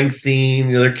underlying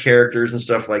theme, their characters and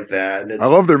stuff like that. And I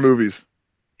love their movies.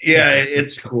 Yeah,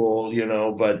 it's cool,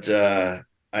 but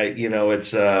it's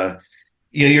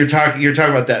you're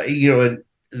talking about that, and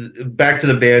back to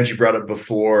the bands you brought up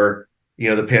before, the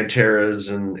Panteras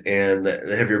and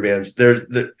the heavier bands. There's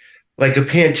like a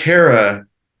Pantera.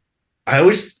 I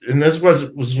always, and this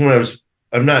was when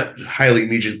I'm not highly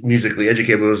musically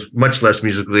educated, but I was much less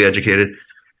musically educated.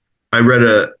 I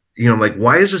read I'm like,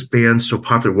 why is this band so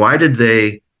popular? Why did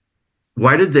they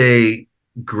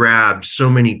grab so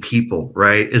many people,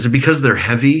 right? Is it because they're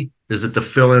heavy? Is it the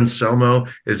Phil Anselmo?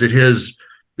 Is it his,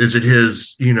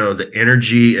 the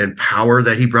energy and power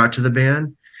that he brought to the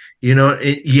band?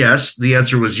 Yes, the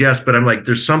answer was yes, but I'm like,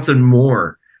 there's something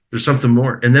more.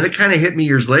 And then it kind of hit me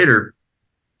years later.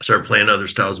 I started playing other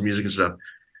styles of music and stuff.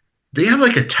 They have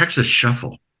like a Texas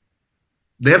shuffle.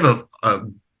 They have a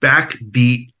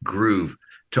backbeat groove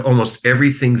to almost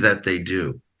everything that they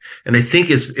do. And I think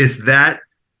it's that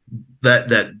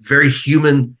very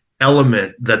human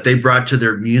element that they brought to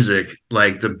their music,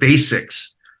 like the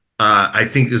basics, I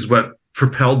think is what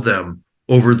propelled them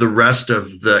over the rest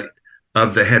of the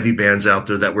heavy bands out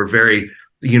there that were very,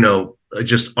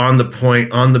 just on the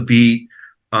point, on the beat,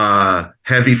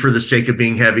 heavy for the sake of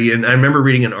being heavy. And I remember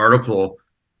reading an article,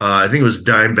 I think it was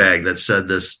Dimebag, that said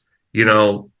this,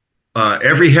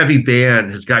 every heavy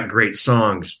band has got great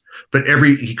songs, but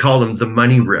he called them the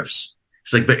money riffs.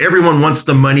 It's like, but everyone wants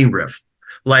the money riff.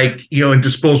 Like, in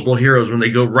Disposable Heroes, when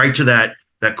they go right to that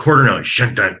quarter note,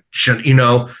 shunt,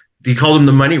 he called them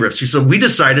the money riffs. He said, we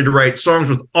decided to write songs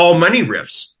with all money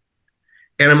riffs.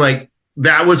 And I'm like,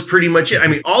 that was pretty much it. I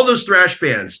mean, all those thrash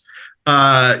bands,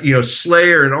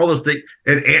 Slayer and all those things,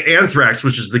 and Anthrax,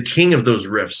 which is the king of those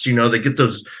riffs. They get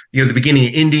those, the beginning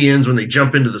of Indians when they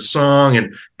jump into the song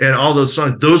and all those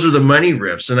songs, those are the money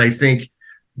riffs. And I think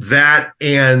that,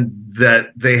 and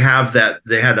that they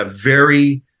had a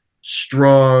very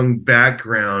strong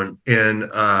background in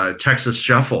Texas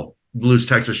shuffle, blues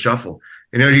Texas shuffle.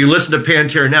 You listen to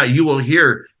Pantera now, you will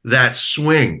hear that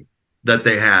swing that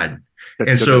they had.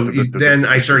 And so then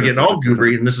I started getting all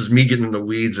goobery, and this is me getting in the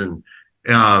weeds. And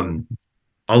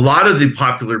a lot of the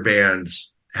popular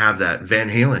bands have that. Van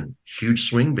Halen, huge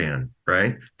swing band,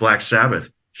 right? Black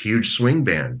Sabbath, huge swing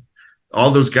band.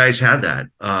 All those guys had that.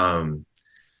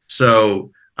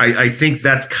 So I think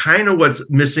that's kind of what's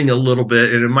missing a little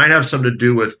bit. And it might have something to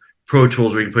do with Pro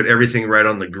Tools, where you can put everything right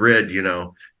on the grid.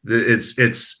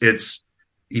 It's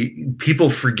people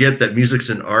forget that music's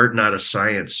an art, not a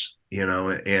science.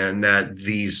 And that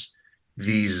these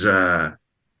meter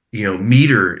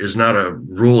is not a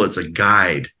rule, it's a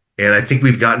guide. And I think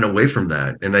we've gotten away from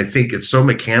that. And I think it's so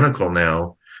mechanical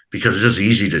now because it's just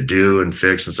easy to do and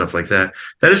fix and stuff like that.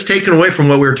 That is taken away from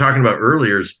what we were talking about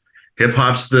earlier. Is hip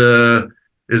hop's the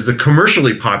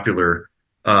commercially popular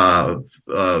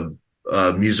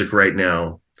music right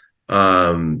now.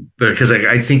 Because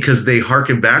I think because they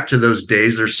harken back to those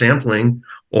days, they're sampling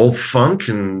old funk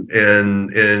and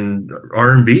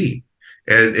R&B,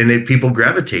 and people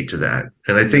gravitate to that.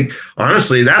 And I think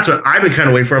honestly, that's what I've been kind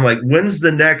of waiting for. I'm like, when's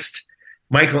the next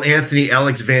Michael Anthony,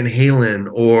 Alex Van Halen,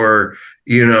 or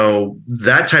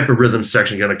that type of rhythm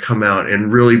section going to come out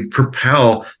and really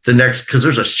propel the next? Because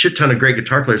there's a shit ton of great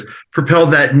guitar players. Propel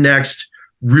that next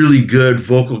really good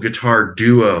vocal guitar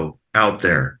duo out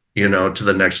there, to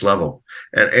the next level.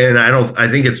 And I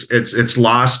think it's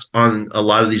lost on a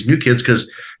lot of these new kids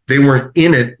because they weren't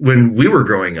in it when we were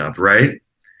growing up, right?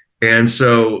 And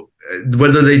so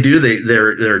whether they do,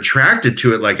 they're attracted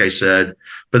to it, like I said,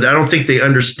 but I don't think they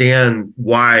understand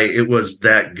why it was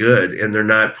that good, and they're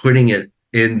not putting it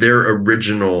in their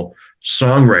original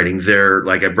songwriting. They're,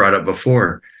 like I brought up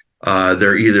before,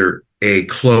 they're either a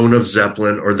clone of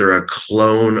Zeppelin, or they're a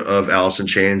clone of Alice in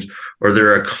Chains, or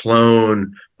they're a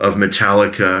clone of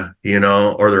Metallica,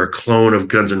 or they're a clone of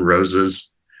Guns N'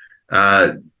 Roses.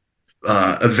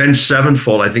 Avenged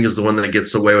Sevenfold, I think, is the one that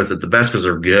gets away with it the best because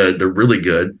they're good. They're really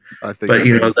good. I think, but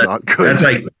not good. That's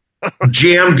like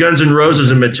jam Guns N'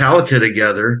 Roses and Metallica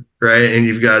together, right? And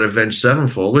you've got Avenged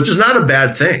Sevenfold, which is not a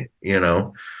bad thing,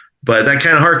 But that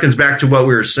kind of harkens back to what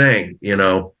we were saying,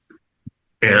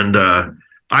 And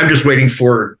I'm just waiting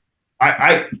for.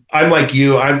 I'm like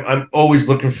you. I'm always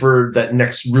looking for that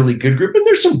next really good group, and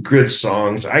there's some good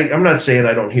songs. I'm not saying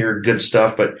I don't hear good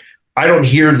stuff, but I don't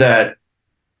hear that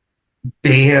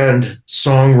band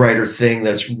songwriter thing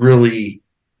that's really,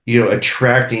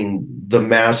 attracting the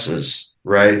masses,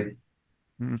 right?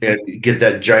 Mm-hmm. And get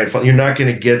that giant fun. You're not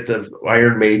going to get the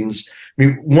Iron Maidens. I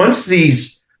mean, once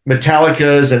these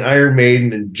Metallicas and Iron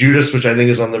Maiden and Judas, which I think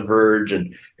is on the verge,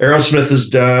 and Aerosmith is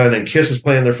done, and Kiss is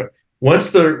playing their. Once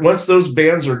those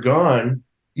bands are gone,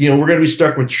 we're going to be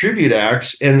stuck with tribute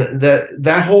acts, and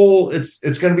that whole it's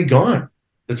going to be gone.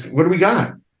 What do we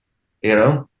got?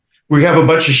 We have a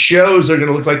bunch of shows that are going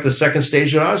to look like the second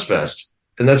stage at Ozfest,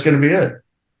 and that's going to be it.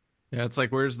 Yeah, it's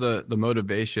like, where's the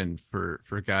motivation for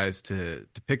guys to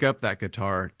pick up that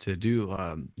guitar, to do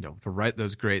to write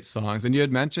those great songs? And you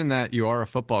had mentioned that you are a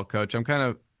football coach. I'm kind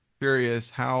of curious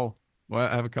how. Well,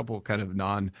 I have a couple kind of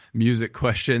non-music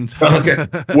questions. Okay.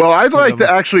 Well, I'd like to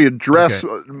actually address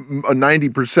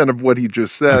 90% of what he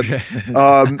just said.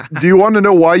 Okay. Do you want to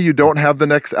know why you don't have the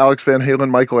next Alex Van Halen,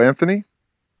 Michael Anthony?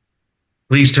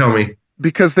 Please tell me.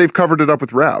 Because they've covered it up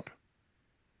with rap.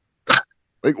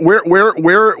 Like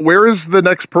where is the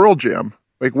next Pearl Jam?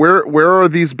 Like where are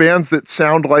these bands that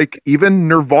sound like even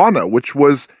Nirvana, which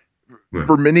was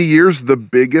for many years the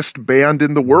biggest band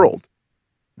in the world?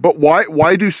 But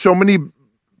why do so many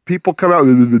people come out?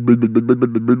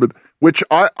 Which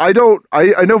I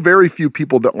know very few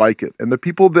people that like it, and the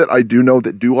people that I do know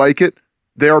that do like it,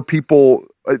 they are people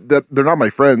that they're not my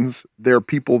friends. They're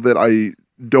people that I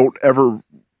don't ever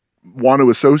want to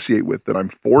associate with, that I'm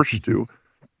forced to.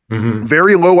 Mm-hmm.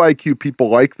 Very low IQ people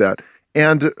like that.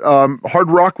 And hard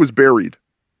rock was buried.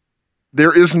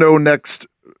 There is no next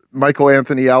Michael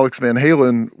Anthony, Alex Van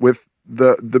Halen with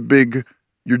the big,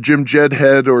 your Jim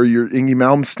Jedhead or your Inge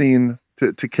Malmsteen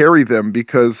to carry them,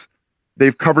 because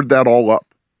they've covered that all up.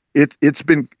 It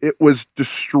was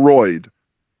destroyed.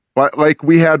 But like,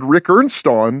 we had Rick Ernst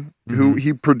on, who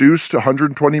he produced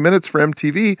 120 minutes for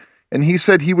MTV, and he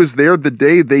said he was there the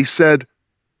day they said,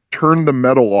 turn the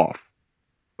metal off.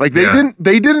 Like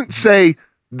they didn't say,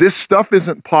 this stuff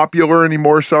isn't popular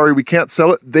anymore, sorry, we can't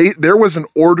sell it. There was an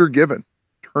order given.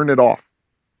 Turn it off.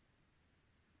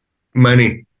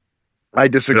 Money. I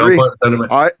disagree.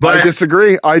 I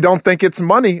disagree. I don't think it's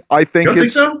money. I think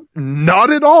it's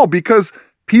not at all, because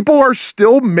people are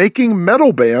still making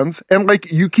metal bands, and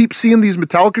like, you keep seeing these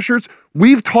Metallica shirts.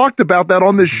 We've talked about that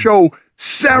on this show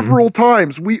several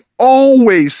times. We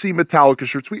always see Metallica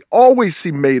shirts. We always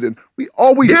see Maiden. We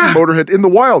always see Motorhead in the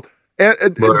wild. And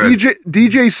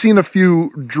DJ's seen a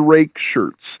few Drake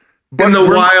shirts. But in the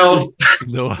wild.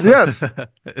 Yes.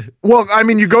 Well, I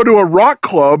mean, you go to a rock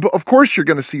club, of course you're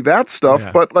going to see that stuff.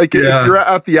 Yeah. But like, if you're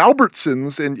at the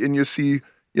Albertsons and you see,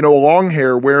 a long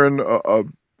hair wearing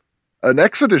an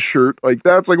Exodus shirt like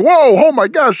that, it's like, whoa, oh my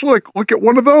gosh, look at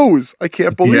one of those. I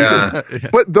can't believe it.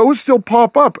 But those still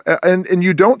pop up, and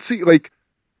you don't see, like,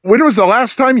 when was the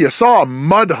last time you saw a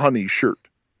Mudhoney shirt?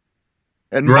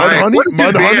 And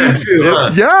Mudhoney too,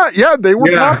 huh? They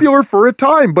were popular for a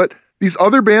time, but these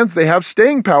other bands, they have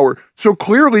staying power. So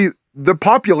clearly the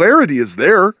popularity is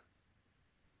there.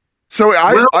 So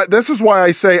this is why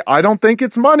I say I don't think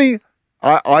it's money.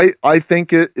 I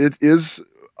think it is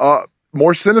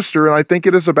more sinister, and I think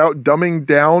it is about dumbing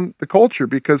down the culture,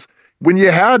 because when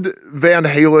you had Van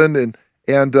Halen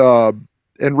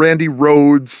and Randy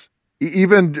Rhoads,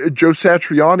 even Joe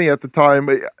Satriani at the time,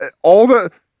 all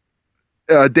the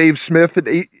Dave Smith and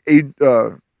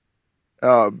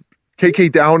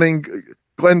KK Downing,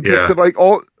 Glenn Tipton, like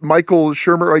all Michael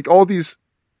Shermer, like all these.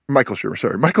 Michael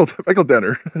Denner. Michael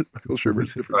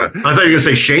Shermer's different. I thought you were going to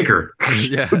say Shanker.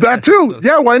 Yeah, that too.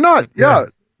 Yeah, why not? Yeah,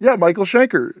 Michael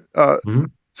Shanker.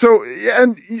 So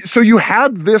you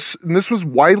had this, and this was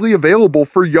widely available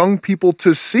for young people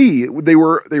to see. They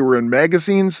were in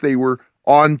magazines, they were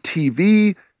on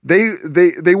TV,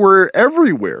 they were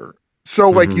everywhere. So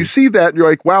like you see that, and you're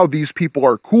like, wow, these people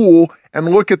are cool, and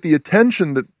look at the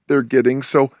attention that they're getting.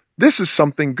 So this is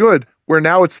something good. Where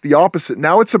now it's the opposite.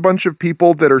 Now it's a bunch of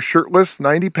people that are shirtless,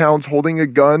 90 pounds, holding a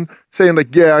gun, saying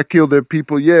like, yeah, I killed that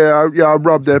people. Yeah, I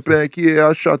robbed that bank. Yeah,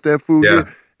 I shot that food. Yeah.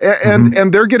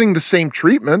 And they're getting the same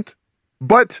treatment,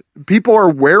 but people are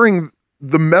wearing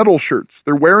the metal shirts.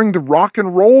 They're wearing the rock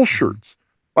and roll shirts.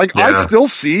 Like I still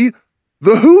see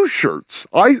the Who shirts.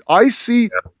 I see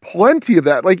plenty of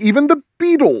that. Like even the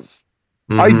Beatles.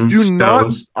 I do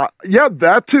Stones. Not.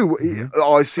 That too.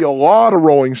 I see a lot of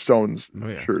Rolling Stones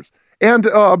shirts. And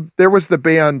there was the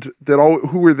band that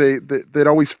who were they that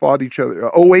always fought each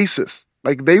other? Oasis.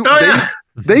 Like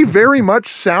they very much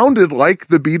sounded like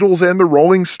the Beatles and the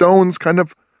Rolling Stones kind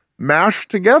of mashed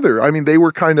together. I mean,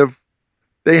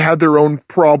 they had their own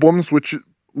problems, which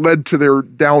led to their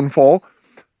downfall.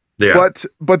 Yeah.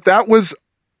 But that was,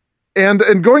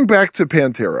 and going back to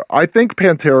Pantera, I think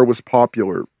Pantera was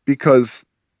popular because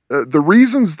the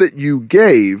reasons that you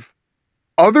gave,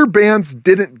 other bands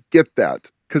didn't get that.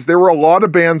 Because there were a lot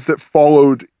of bands that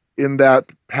followed in that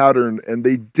pattern, and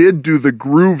they did do the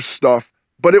groove stuff,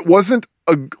 but it wasn't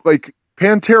like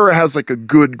Pantera has like a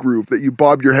good groove that you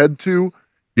bob your head to.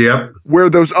 Yeah. Where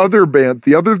those other bands,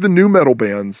 the new metal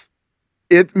bands,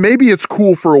 maybe it's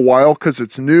cool for a while because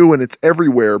it's new and it's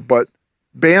everywhere, but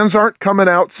bands aren't coming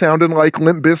out sounding like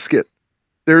Limp Bizkit.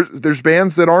 There's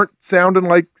bands that aren't sounding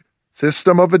like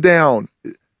System of a Down.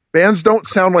 Bands don't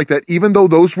sound like that, even though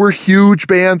those were huge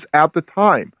bands at the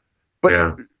time.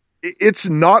 But it's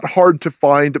not hard to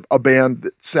find a band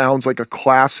that sounds like a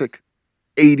classic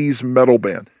 80s metal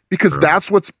band because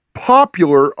that's what's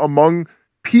popular among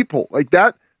people. Like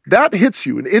that hits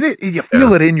you, and you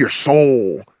feel it in your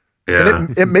soul. Yeah.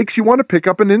 And it makes you want to pick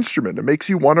up an instrument. It makes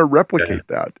you want to replicate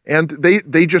that. And they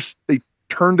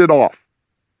turned it off.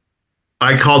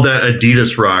 I called that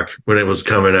Adidas rock when it was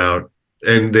coming out.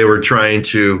 And they were trying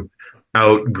to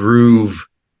out-groove,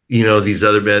 these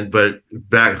other bands. But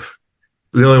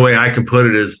the only way I can put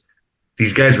it is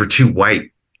these guys were too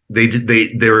white. There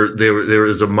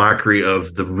was a mockery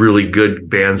of the really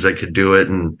good bands that could do it,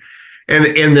 and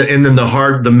then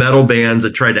the metal bands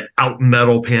that tried to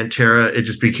out-metal Pantera. It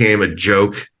just became a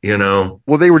joke,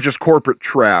 Well, they were just corporate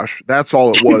trash. That's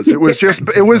all it was. It was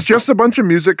just a bunch of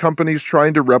music companies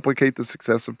trying to replicate the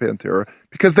success of Pantera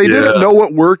because they didn't know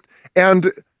what worked.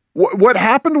 And what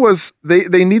happened was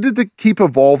they needed to keep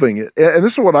evolving it. And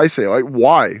this is what I say, like,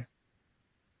 why?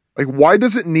 Like, why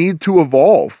does it need to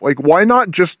evolve? Like, why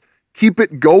not just keep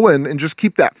it going and just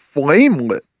keep that flame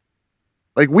lit?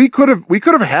 Like, we could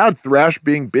have had thrash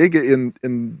being big in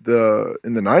the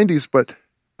 90s, but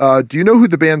do you know who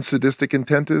the band Sadistic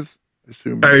Intent is?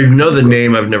 I know the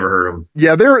name. I've never heard them.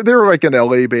 Yeah, they're like an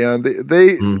LA band.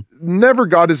 They never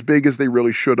got as big as they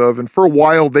really should have, and for a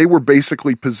while they were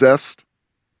basically Possessed.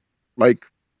 Like,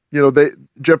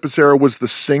 Jeff Becerra was the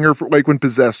singer for, like, when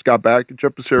Possessed got back.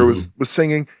 Jeff Becerra was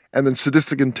singing, and then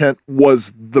Sadistic Intent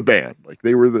was the band. Like,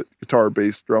 they were the guitar,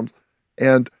 bass, drums,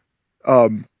 and I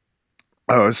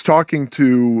was talking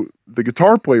to the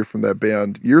guitar player from that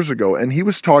band years ago, and he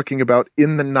was talking about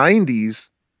in the 90s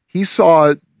he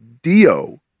saw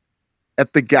Dio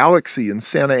at the Galaxy in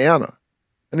Santa Ana.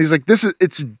 And he's like,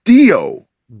 it's Dio.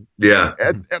 Yeah.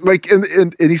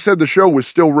 And he said the show was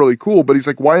still really cool, but he's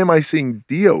like, why am I seeing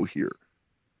Dio here?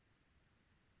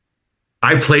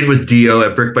 I played with Dio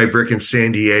at Brick by Brick in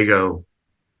San Diego,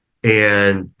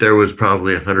 and there was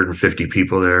probably 150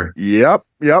 people there. Yep.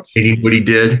 And what he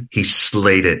did, he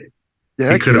slayed it.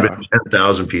 He could have been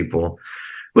 10,000 people,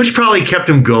 which probably kept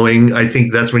him going. I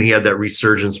think that's when he had that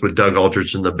resurgence with Doug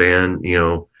Aldrich in the band,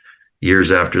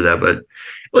 years after that.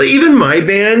 But even my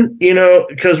band,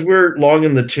 because we're long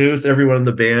in the tooth, everyone in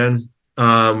the band,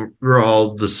 we're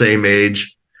all the same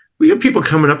age. We have people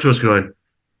coming up to us going,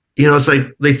 it's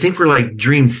like they think we're like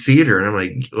Dream Theater. And I'm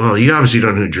like, well, you obviously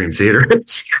don't know who Dream Theater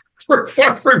is. We're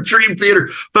far from Dream Theater.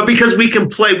 But because we can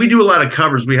play, we do a lot of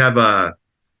covers. We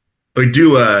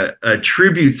do a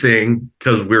tribute thing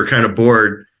because we were kind of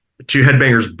bored to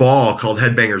Headbangers Ball called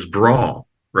Headbangers Brawl.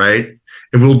 right?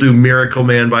 And we'll do Miracle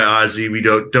Man by Ozzy. We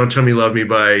Don't Tell Me Love Me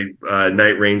by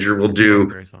Night Ranger. We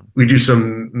do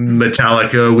some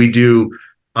Metallica. We do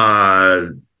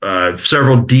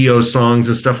several Dio songs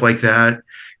and stuff like that.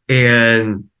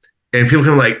 And people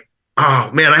come like,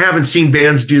 oh man, I haven't seen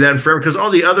bands do that in forever, because all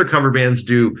the other cover bands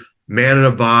do Man in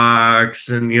a Box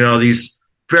and, these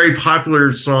very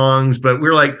popular songs. But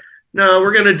we're like, no,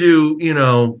 we're going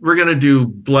to do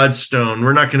Bloodstone.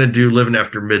 We're not going to do Living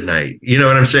After Midnight. You know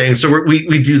what I'm saying? So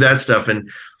we do that stuff. And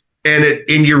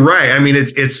you're right. I mean,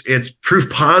 it's proof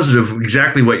positive of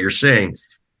exactly what you're saying.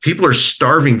 People are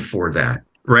starving for that,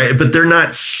 right? But they're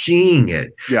not seeing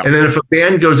it. Yeah. And then if a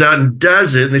band goes out and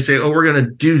does it and they say, oh, we're going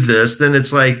to do this, then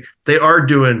it's like they are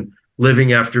doing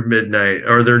Living After Midnight,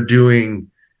 or they're doing,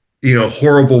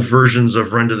 horrible versions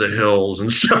of Run to the Hills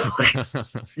and stuff like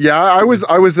that. Yeah, I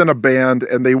was in a band,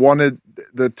 and they wanted,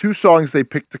 the two songs they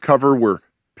picked to cover were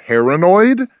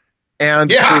Paranoid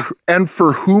and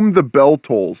For Whom the Bell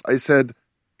Tolls. I said,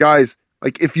 guys,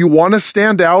 like, if you want to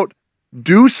stand out,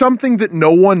 do something that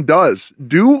no one does.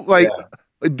 Do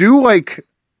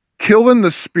Kill in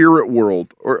the Spirit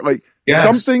World, or like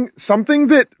something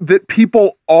that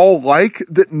people all like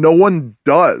that no one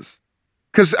does.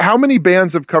 Because how many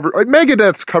bands have covered, like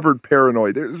Megadeth's covered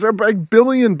Paranoid. There's like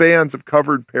billion bands have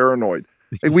covered Paranoid.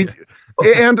 Like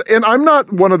and I'm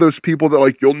not one of those people that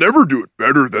like, you'll never do it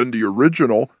better than the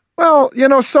original. Well,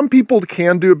 some people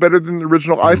can do it better than the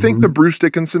original. Mm-hmm. I think the Bruce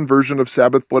Dickinson version of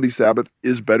Sabbath Bloody Sabbath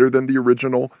is better than the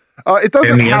original. It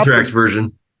doesn't happen. And the Anthrax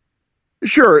version.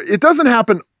 Sure, it doesn't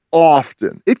happen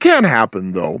often. It can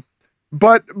happen though.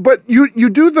 But you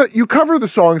cover the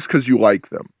songs because you like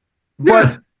them.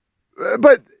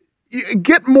 But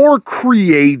get more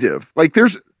creative. Like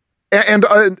there's, and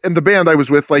the band I was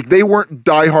with, like they weren't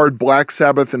diehard Black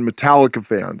Sabbath and Metallica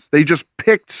fans. They just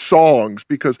picked songs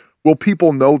because, well,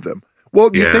 people know them.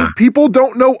 Well, do you think people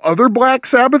don't know other Black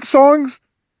Sabbath songs?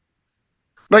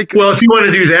 Like, well, if you want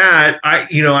to do that,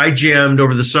 I jammed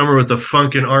over the summer with a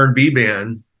funk and R&B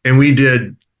band, and we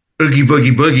did Oogie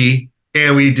Boogie Boogie,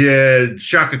 and we did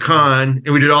Shaka Khan,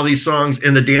 and we did all these songs,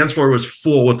 and the dance floor was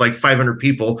full with like 500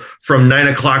 people from 9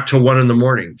 o'clock to 1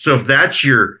 a.m. So if that's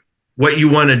what you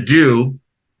want to do,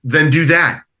 then do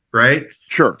that, right?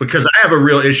 Sure. Because I have a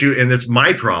real issue, and it's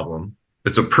my problem.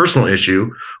 It's a personal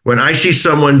issue. When I see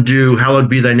someone do Hallowed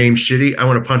Be Thy Name shitty, I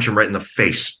want to punch them right in the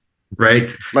face,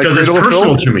 right? Because it's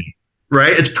personal to me,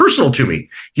 right? It's personal to me.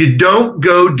 You don't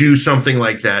go do something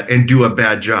like that and do a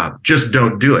bad job. Just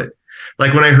don't do it.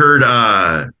 Like when I heard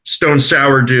Stone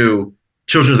Sour do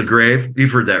Children of the Grave,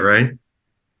 you've heard that, right?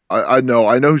 I know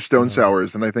who Stone Sour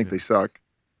is, and I think they suck.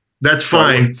 That's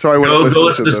fine. So I go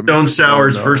listen to Stone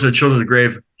Sour's version of Children of the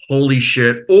Grave. Holy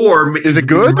shit! Or is it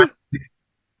good?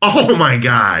 Oh my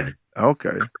god!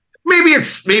 Okay, maybe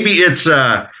it's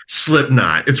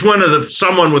Slipknot. It's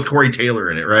someone with Corey Taylor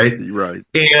in it, right? Right.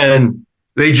 And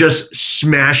they just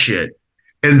smash it.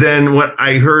 And then what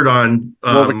I heard on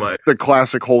the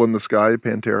classic Hole in the Sky,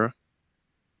 Pantera.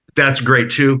 That's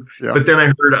great too. Yeah. But then I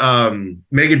heard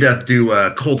Megadeth do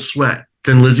Cold Sweat,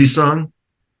 Thin Lizzy song.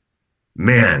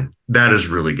 Man, that is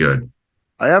really good.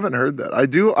 I haven't heard that. I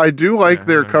do like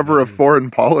their cover of Foreign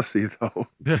Policy though.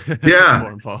 Yeah.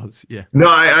 Foreign Policy. Yeah. No,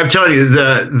 I'm telling you,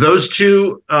 those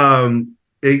two,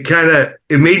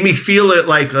 it made me feel it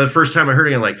like the first time I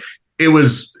heard it, like it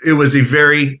was a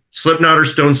very Slipknot or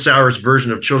Stone Sour's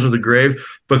version of Children of the Grave,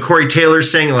 but Corey Taylor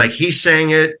sang it like he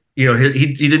sang it. He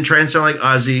didn't try and sound like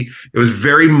Ozzy. It was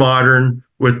very modern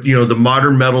with, the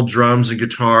modern metal drums and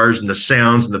guitars and the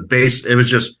sounds and the bass. It was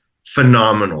just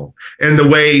phenomenal. And the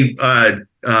way,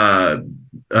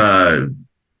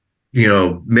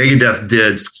 Megadeth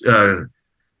did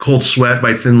Cold Sweat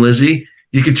by Thin Lizzy,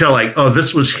 you could tell like, oh,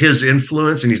 this was his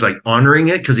influence, and he's like honoring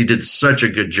it because he did such a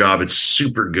good job. It's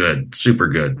super good.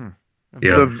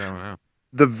 Yeah.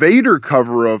 The Vader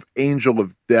cover of Angel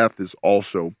of Death is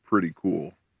also pretty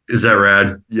cool. Is that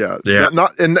rad? Yeah.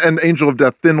 Not and Angel of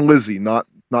Death, Thin Lizzy, not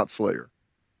Slayer.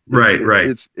 Right.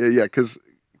 It's because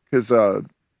I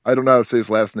don't know how to say his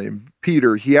last name.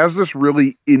 Peter. He has this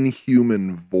really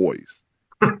inhuman voice,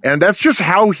 and that's just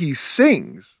how he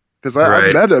sings. Because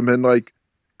I met him, and like,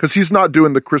 because he's not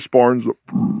doing the Chris Barnes.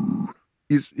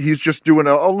 He's just doing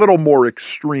a little more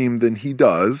extreme than he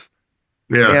does.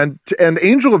 Yeah. And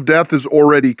Angel of Death is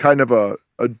already kind of a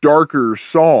darker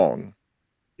song.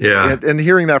 Yeah. And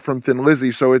hearing that from Thin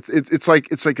Lizzy, so it's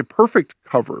like a perfect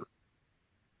cover.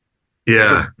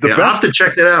 Yeah. I'll have to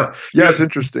check that out. Yeah, it's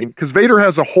interesting because Vader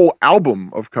has a whole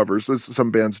album of covers, as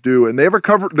some bands do, and they have a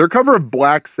cover. Their cover of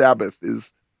Black Sabbath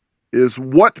is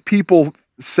what people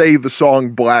say the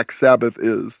song Black Sabbath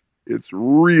is. It's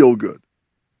real good.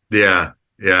 Yeah.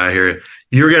 Yeah, I hear you.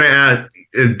 You were going to ask,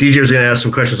 DJ was going to ask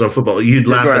some questions on football. You'd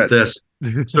laugh at this.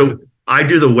 So I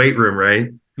do the weight room, right?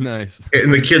 Nice.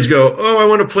 And the kids go, "Oh, I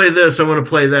want to play this. I want to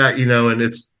play that," and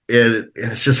it's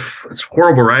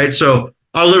horrible, right? So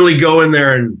I'll literally go in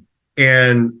there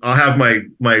and I'll have my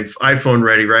iPhone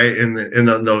ready, right? And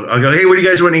I'll go, "Hey, what do you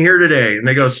guys want to hear today?" And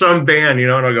they go, "Some band,"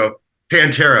 and I'll go,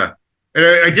 "Pantera." And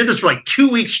I did this for like 2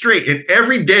 weeks straight, and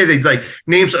every day they'd like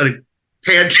names a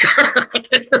Pantera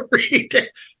every day.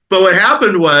 But what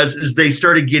happened is they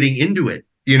started getting into it,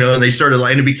 and they started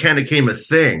and it kind of became a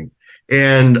thing.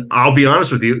 And I'll be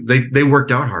honest with you, they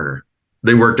worked out harder.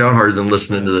 They worked out harder than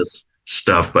listening to this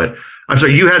stuff. But I'm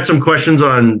sorry, you had some questions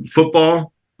on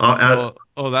football? That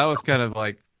was kind of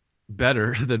like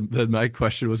better than my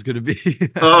question was going to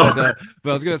be. Oh. but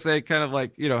I was going to say kind of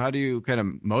like, how do you kind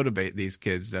of motivate these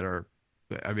kids that are,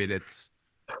 I mean, it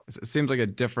seems like a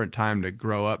different time to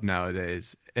grow up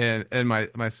nowadays. And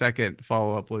my second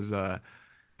follow-up was, I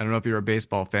don't know if you're a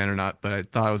baseball fan or not, but I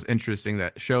thought it was interesting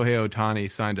that Shohei Ohtani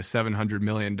signed a $700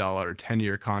 million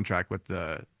 10-year contract with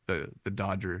the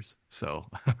Dodgers. So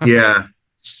yeah.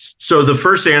 So the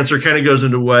first answer kind of goes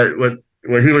into what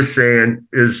he was saying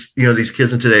is, these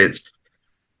kids in today. It's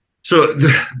so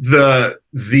the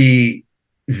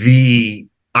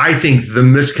I think the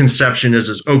misconception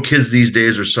is kids these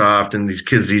days are soft and these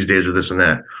kids these days are this and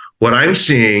that. What I'm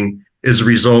seeing is a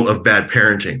result of bad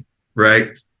parenting,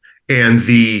 right? And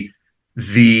the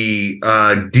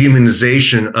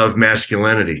demonization of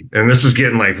masculinity. And this is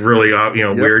getting like really,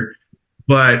 weird.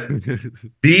 But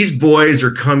these boys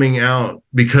are coming out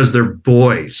because they're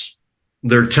boys.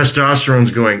 Their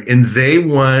testosterone's going, and they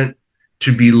want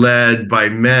to be led by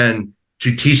men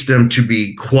to teach them to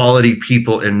be quality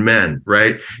people and men,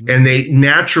 right? And they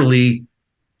naturally,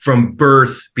 from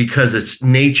birth, because it's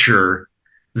nature,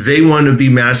 they want to be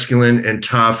masculine and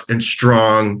tough and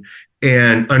strong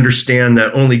and understand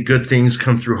that only good things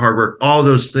come through hard work, all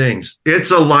those things.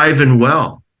 It's alive and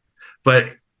well. But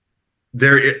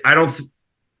I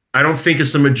don't think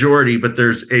it's the majority, but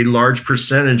there's a large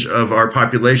percentage of our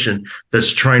population that's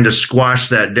trying to squash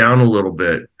that down a little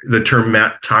bit. The term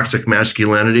toxic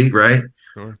masculinity, right?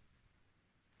 Sure.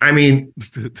 I mean,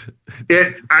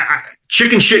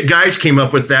 chicken shit guys came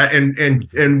up with that,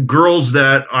 and girls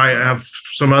that I have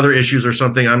some other issues or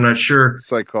something, I'm not sure.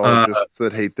 Psychologists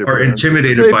that hate their are parents.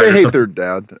 intimidated by they hate their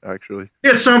dad, actually.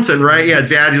 Yeah, something, right? Yeah,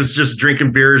 dad was just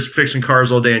drinking beers, fixing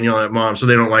cars all day, and yelling at mom, so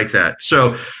they don't like that.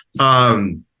 So,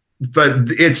 but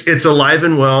it's alive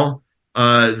and well,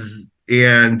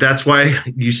 and that's why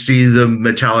you see the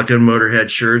Metallica and Motorhead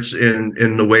shirts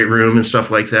in the weight room and stuff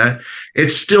like that.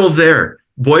 It's still there.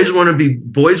 Boys want to be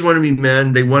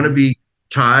men. They want to be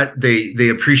taught. They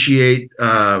appreciate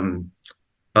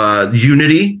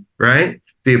unity, right?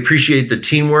 They appreciate the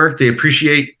teamwork. They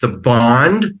appreciate the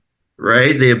bond,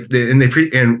 right?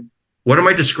 And what am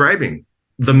I describing?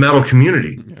 The metal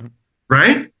community,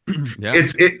 right? Yeah.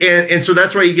 And so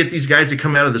that's why you get these guys that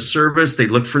come out of the service. They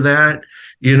look for that,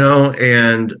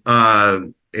 and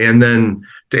then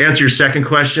to answer your second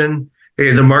question, hey,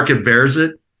 the market bears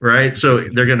it, right? So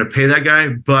they're going to pay that guy,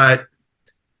 but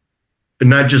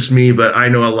not just me, but I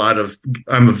know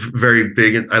I'm a very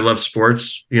big, I love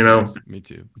sports, Me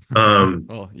too.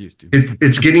 Used to.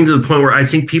 It's getting to the point where I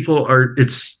think people are,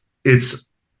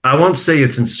 I won't say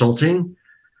it's insulting,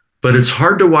 but it's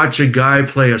hard to watch a guy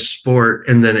play a sport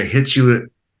and then it hits you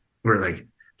where like,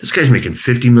 this guy's making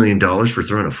 $50 million for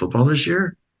throwing a football this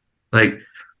year. Like,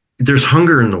 there's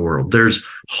hunger in the world. There's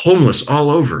homeless all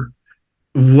over.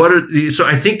 So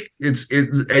I think I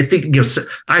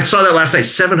saw that last night,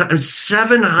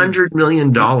 $700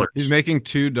 million. He's making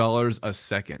 $2 a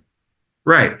second.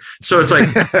 Right. So it's like,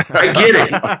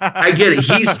 I get it.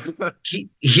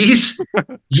 He's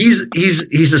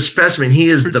a specimen. He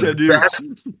is the best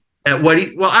at what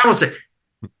I won't say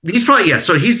he's probably, yeah.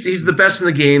 So he's the best in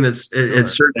the game at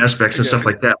certain aspects and stuff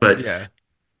like that. But yeah,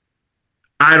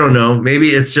 I don't know. Maybe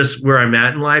it's just where I'm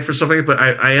at in life or something. But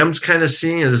I am kind of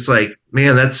seeing it. It's like,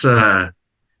 man, that's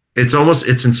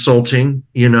it's insulting,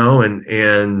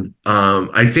 and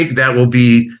I think that will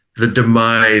be the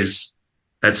demise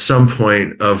at some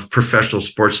point of professional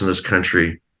sports in this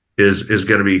country is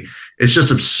going to be, it's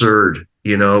just absurd,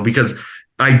 because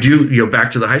I do,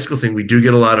 back to the high school thing, we do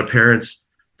get a lot of parents.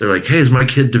 They're like, hey, is my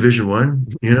kid Division I?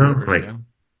 Like,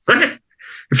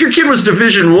 if your kid was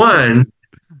Division I,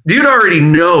 you'd already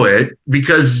know it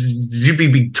because you'd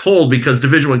be told, because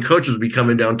Division I coaches would be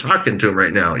coming down talking to him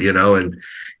right now, and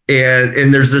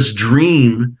there's this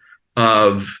dream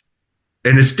of,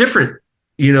 and it's different.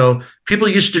 People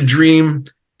used to dream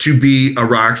to be a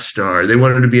rock star. They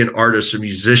wanted to be an artist, a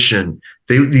musician.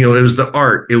 it was the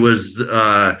art. It was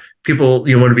people,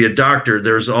 want to be a doctor.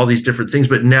 There's all these different things,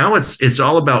 but now it's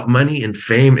all about money and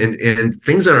fame and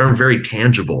things that aren't very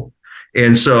tangible.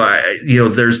 And so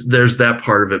there's that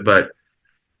part of it, but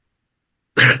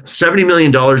 $70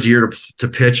 million a year to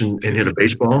pitch and hit a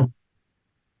baseball.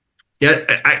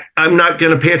 Yeah, I'm not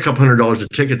going to pay a couple $100 a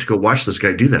ticket to go watch this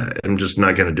guy do that. I'm just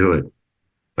not going to do it.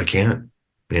 I can't.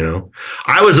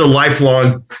 I was a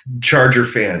lifelong Charger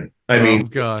fan. I mean,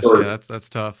 gosh, yeah, that's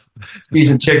tough.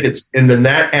 Season tickets, and then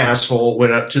that asshole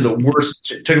went up to took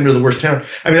him to the worst town.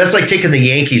 I mean, that's like taking the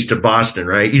Yankees to Boston,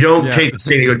 right? You don't take the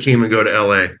San Diego team and go to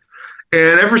LA.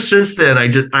 And ever since then,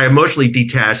 I emotionally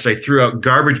detached. I threw out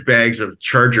garbage bags of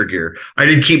Charger gear. I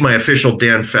did keep my official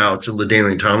Dan Fouts and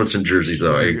LaDainian Tomlinson jerseys,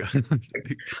 though.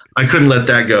 I couldn't let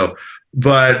that go.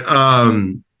 But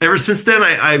ever since then,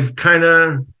 I've kind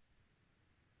of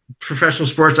professional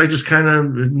sports. I just kind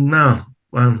of no.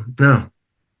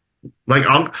 Like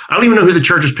I don't even know who the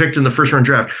Chargers picked in the first round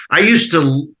draft. I used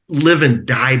to live and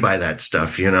die by that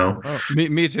stuff, Oh,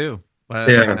 me too. But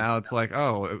now it's like,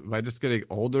 am I just getting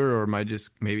older, or am I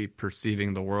just maybe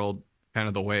perceiving the world kind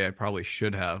of the way I probably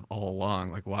should have all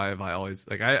along? Like, why have I always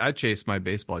I chased my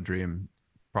baseball dream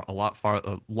a lot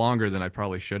longer than I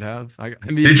probably should have. I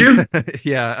mean, did you?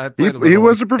 Yeah, he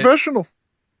was a professional.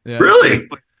 Yeah, really?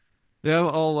 Yeah,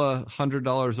 all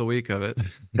 $100 a week of it.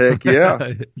 Heck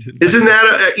yeah! Isn't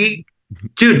that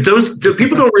dude? The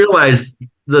people don't realize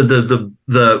the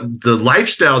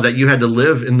lifestyle that you had to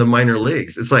live in the minor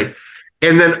leagues. It's like,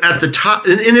 and then at the top,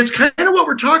 and it's kind of what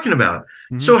we're talking about.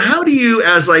 Mm-hmm. So how do you,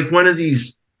 as like one of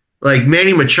these, like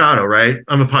Manny Machado, right?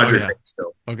 I'm a Padre fan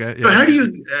still. Okay. Yeah. So how do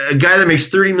you, a guy that makes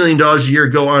 $30 million a year,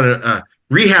 go on a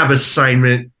rehab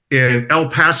assignment in El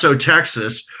Paso,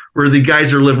 Texas, where the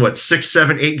guys are living, 6,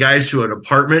 7, 8 guys to an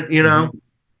apartment, Mm-hmm.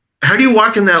 How do you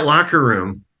walk in that locker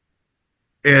room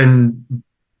and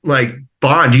like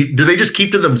bond? Do they just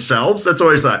keep to themselves? That's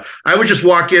what I thought. I would just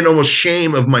walk in almost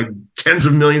shame of my tens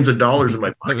of millions of dollars in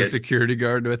my pocket. Have a security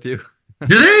guard with you?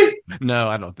 Do they? No,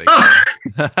 I don't think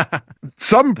so.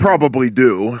 Some probably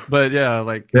do. But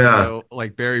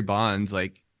like Barry Bonds,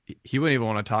 like he wouldn't even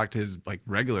want to talk to his like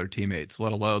regular teammates,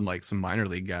 let alone like some minor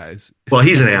league guys. Well,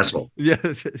 he's an asshole. Yeah,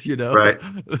 Right.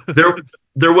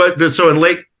 There was so in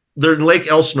Lake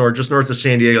Elsinore, just north of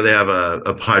San Diego, they have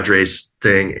a Padres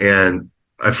thing, and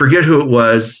I forget who it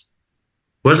was.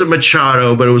 It wasn't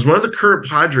Machado, but it was one of the current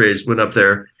Padres went up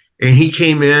there, and he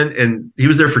came in and he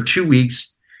was there for 2 weeks.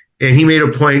 And he made a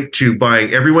point to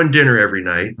buying everyone dinner every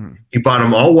night. He bought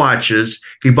them all watches.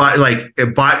 He bought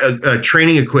a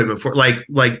training equipment for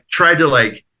tried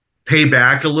to pay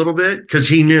back a little bit because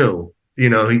he knew,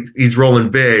 he's rolling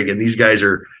big and these guys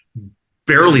are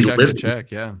barely living.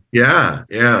 Check, yeah. Yeah.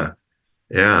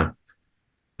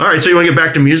 All right, so you want to get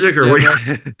back to music or what?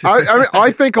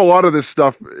 I think a lot of this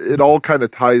stuff, it all kind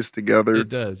of ties together. It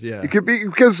does, yeah. It could be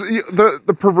because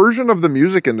the perversion of the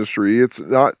music industry, it's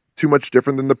not too much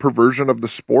different than the perversion of the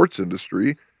sports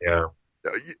industry. Yeah.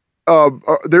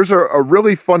 There's a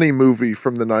really funny movie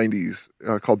from the 90s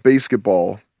called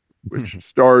Basketball, which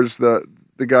stars the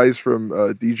guys from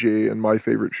DJ and My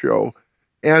Favorite Show.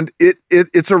 And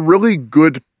it's a really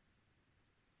good,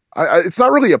 it's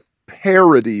not really a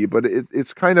parody, but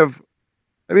it's kind of,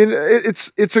 I mean,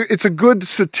 it's a good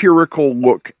satirical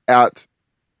look at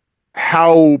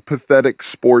how pathetic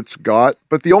sports got.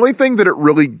 But the only thing that it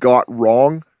really got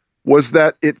wrong was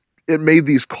that it made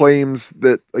these claims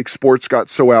that like sports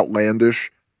got so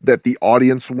outlandish that the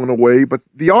audience went away, but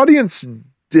the audience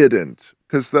didn't,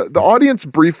 because the audience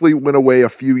briefly went away a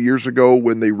few years ago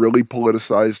when they really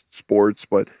politicized sports,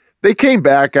 but they came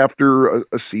back after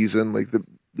a season. Like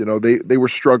they were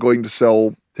struggling to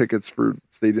sell tickets for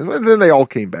stadiums, and then they all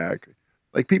came back.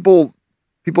 Like people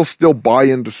still buy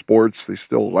into sports, they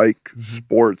still like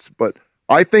sports, but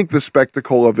I think the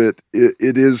spectacle of it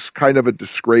is kind of a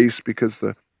disgrace because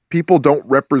the people don't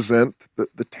represent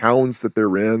the towns that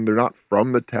they're in. They're not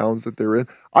from the towns that they're in.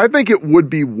 I think it would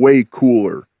be way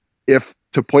cooler if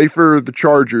to play for the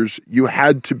Chargers, you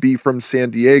had to be from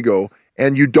San Diego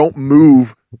and you don't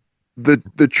move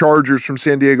the Chargers from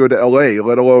San Diego to LA,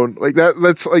 let alone like that.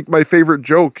 That's like my favorite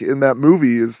joke in that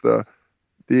movie is the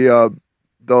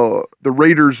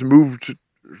Raiders moved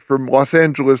from Los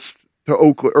Angeles to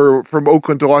Oakland, or from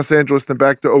Oakland to Los Angeles, then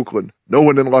back to Oakland. No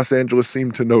one in Los Angeles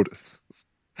seemed to notice.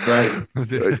 Right.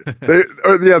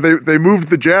 They moved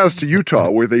the Jazz to Utah,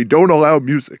 where they don't allow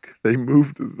music. They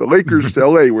moved the Lakers to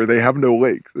LA, where they have no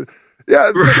lakes.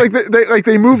 Yeah, like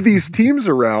they move these teams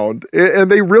around,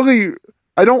 and they really,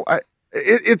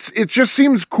 it just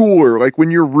seems cooler. Like when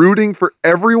you're rooting for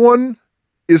everyone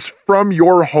is from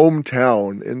your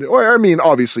hometown, and I mean,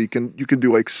 obviously you can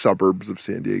do like suburbs of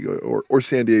San Diego or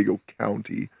San Diego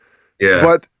County,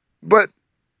 Yeah. But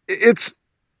it's,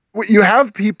 you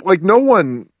have people like, no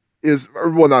one is,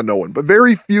 well, not no one, but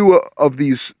very few of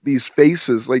these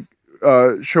faces, like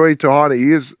Shohei Tahani.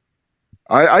 He is,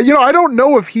 I don't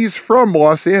know if he's from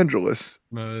Los Angeles.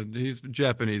 He's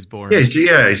Japanese born. Yeah, he's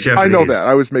Japanese. I know that.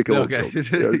 I was making a little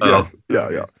joke. Yes.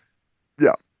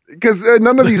 Yeah. Because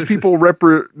none of these people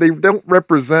they don't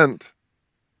represent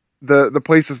the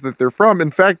places that they're from.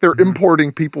 In fact, they're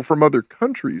importing people from other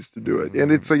countries to do it,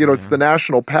 and it's it's the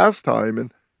national pastime,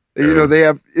 and they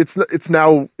have it's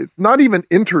not even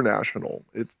international.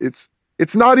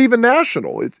 It's not even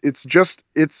national.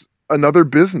 It's another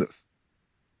business.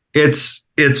 It's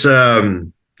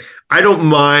I don't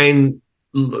mind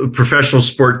professional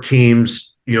sport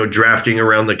teams, drafting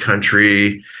around the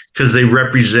country because they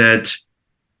represent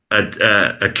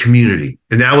a community.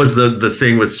 And that was the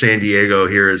thing with San Diego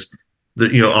here, is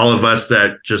that, all of us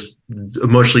that just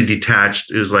emotionally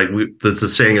detached, is like, the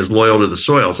saying is loyal to the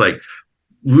soil. It's like,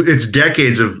 it's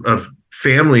decades of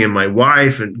family and my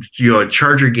wife and, at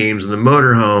Charger games and the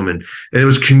motorhome, and it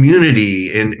was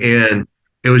community. And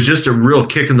it was just a real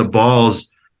kick in the balls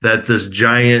that this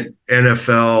giant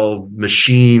NFL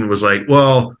machine was like,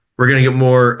 well, we're going to get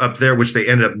more up there, which they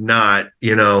ended up not,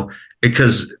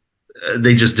 because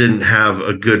they just didn't have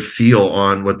a good feel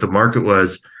on what the market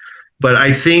was. But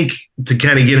I think, to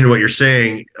kind of get into what you're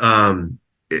saying, I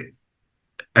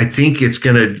think it's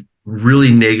going to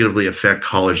really negatively affect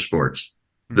college sports,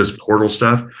 this portal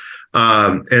stuff.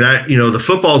 And the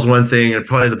football is one thing, and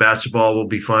probably the basketball will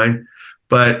be fine.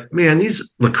 But man,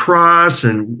 these lacrosse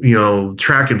and,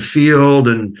 track and field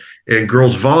and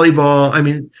girls volleyball, I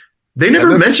mean, they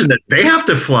never mentioned that they have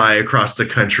to fly across the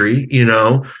country,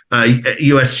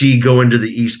 USC going to the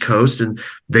East Coast, and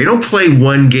they don't play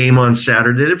one game on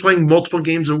Saturday. They're playing multiple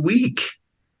games a week,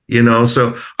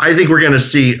 So I think we're going to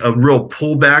see a real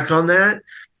pullback on that.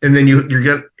 And then you're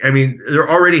going to, they're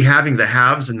already having the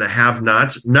haves and the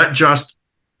have-nots, not just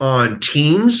on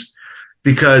teams,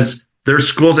 because there's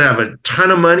schools that have a ton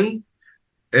of money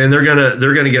and they're going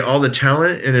to get all the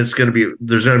talent, and there's going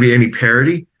to be any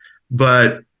parity,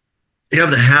 but you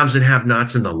have the haves and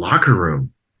have-nots in the locker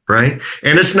room, right?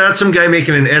 And it's not some guy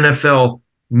making an NFL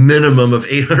minimum of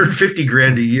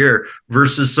 $850,000 a year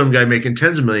versus some guy making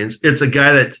tens of millions. It's a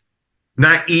guy that's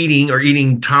not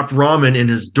eating top ramen in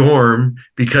his dorm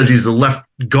because he's the left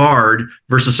guard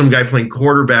versus some guy playing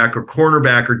quarterback or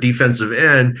cornerback or defensive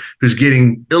end who's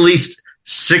getting at least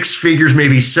 6 figures,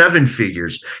 maybe 7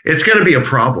 figures. It's going to be a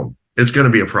problem.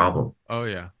 Oh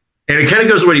yeah. And it kind of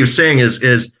goes to what he was saying is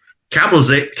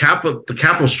the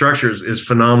capital structure is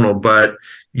phenomenal, but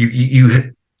you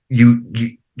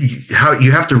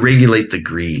have to regulate the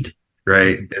greed,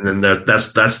 right? And then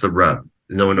that's the rub.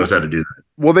 No one knows how to do that.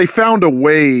 Well, they found a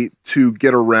way to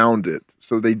get around it,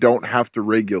 so they don't have to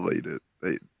regulate it.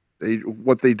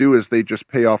 What they do is they just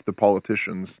pay off the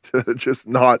politicians to just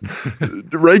not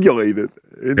regulate it.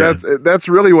 And that's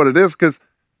really what it is, because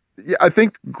I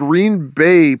think Green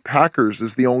Bay Packers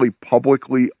is the only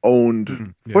publicly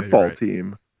owned football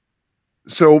team.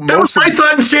 So I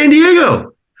thought in San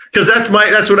Diego, because that's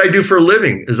what I do for a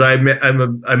living. Is I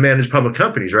manage public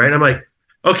companies, right? And I'm like,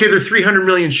 okay, they're $300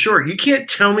 million short. You can't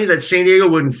tell me that San Diego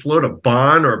wouldn't float a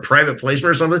bond or a private placement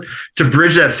or something to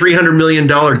bridge that $300 million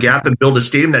gap and build a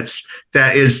stadium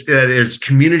that is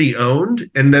community owned,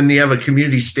 and then you have a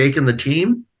community stake in the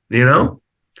team.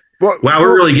 Well, wow,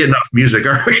 we're really getting off music,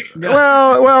 aren't we?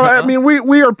 Well, I mean,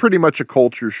 we are pretty much a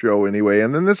culture show anyway,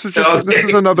 and then this is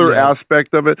another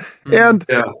aspect of it, and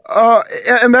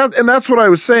that's what I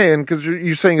was saying, because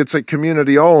you're saying it's like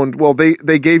community owned. Well,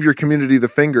 they gave your community the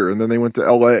finger, and then they went to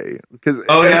L.A.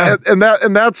 and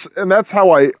that's how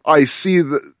I see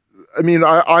the. I mean,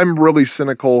 I'm really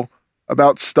cynical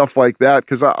about stuff like that,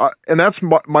 because and that's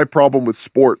my problem with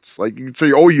sports. Like, you'd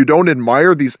say, oh, you don't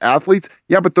admire these athletes?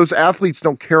 Yeah, but those athletes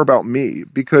don't care about me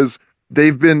because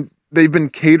they've been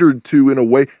catered to in a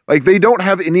way, like they don't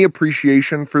have any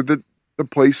appreciation for the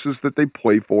places that they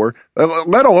play for,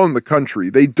 let alone the country.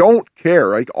 They don't care.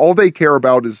 Like, all they care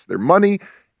about is their money.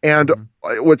 And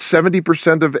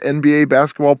 70% of NBA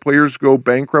basketball players go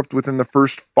bankrupt within the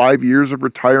first 5 years of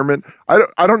retirement.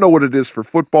 I don't know what it is for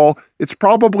football. It's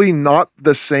probably not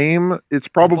the same. It's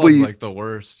probably like the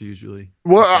worst usually.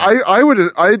 Well,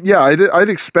 I'd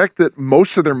expect that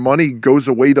most of their money goes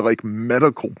away to like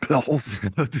medical bills.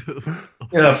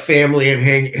 Family and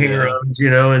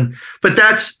hang-arounds, but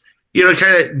that's,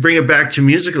 kind of bring it back to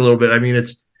music a little bit. I mean,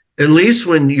 it's at least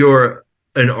when you're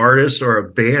an artist or a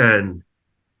band,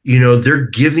 they're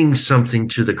giving something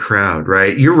to the crowd,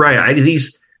 right? You're right.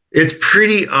 It's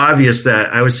pretty obvious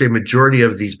that I would say majority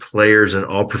of these players in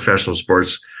all professional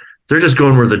sports, they're just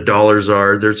going where the dollars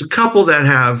are. There's a couple that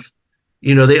have,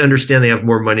 they understand they have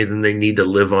more money than they need to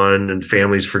live on and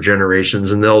families for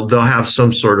generations, and they'll have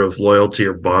some sort of loyalty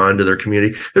or bond to their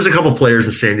community. There's a couple players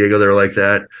in San Diego that are like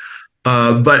that.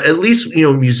 But at least,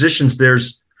 musicians,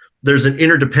 there's an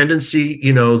interdependency,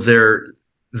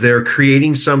 they're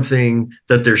creating something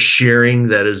that they're sharing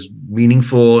that is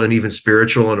meaningful and even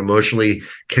spiritual and emotionally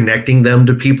connecting them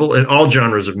to people in all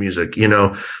genres of music,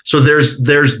 So there's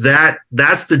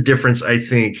that's the difference, I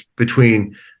think,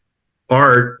 between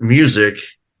art, music,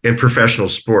 and professional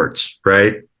sports,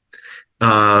 right?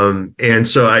 And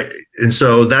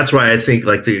so that's why I think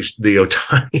like the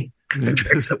Otani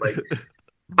contract,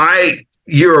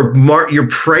 you're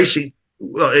pricing,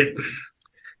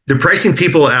 they're pricing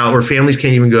people out where families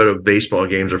can't even go to baseball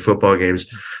games or football games.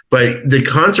 But the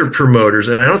concert promoters,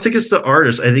 and I don't think it's the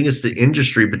artists, I think it's the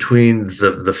industry between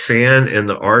the fan and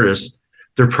the artist.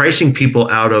 They're pricing people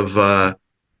out of the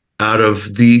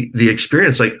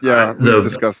experience. Like we've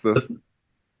discussed this.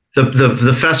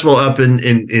 The festival up in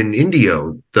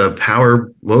Indio, the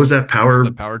Power, what was that?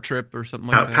 The Power Trip or something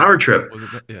like that? Power Trip.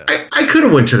 Yeah. I could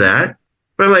have went to that,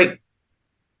 but I'm like,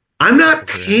 I'm not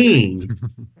paying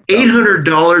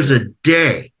 $800 a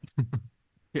day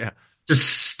to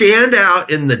stand out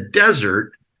in the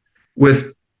desert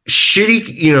with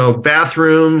shitty,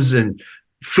 bathrooms and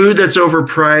food that's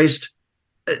overpriced.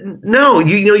 No,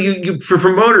 you for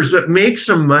promoters that make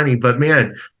some money, but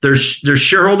man, there's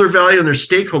shareholder value and there's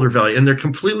stakeholder value, and they're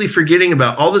completely forgetting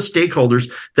about all the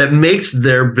stakeholders that makes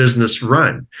their business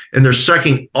run, and they're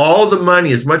sucking all the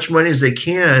money, as much money as they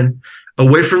can,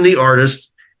 away from the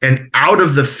artist and out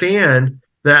of the fan.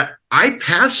 That I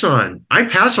pass on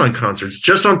concerts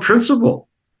just on principle.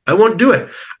 I won't do it.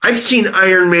 I've seen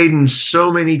Iron Maiden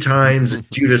so many times,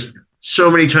 Judas so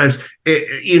many times.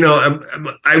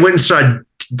 I went and saw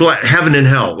Heaven and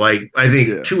Hell, like I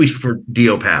think 2 weeks before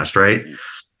Dio passed, right?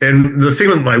 And the thing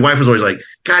with my wife was always like,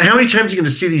 God, how many times are you going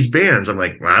to see these bands? I'm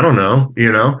like, well, I don't know,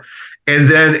 And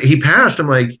then he passed. I'm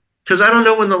like, because I don't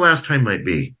know when the last time might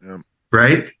be,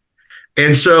 right?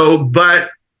 And so,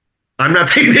 but I'm not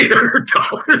paying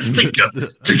 $800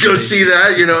 to go see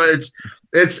that.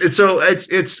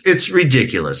 It's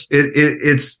ridiculous.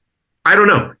 It's I don't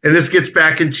know. And this gets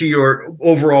back into your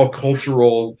overall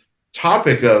cultural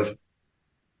topic of,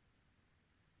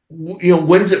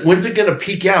 when's it going to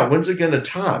peak out? When's it going to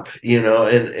top?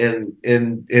 And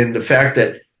the fact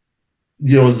that,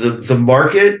 the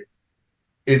market,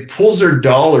 it pulls their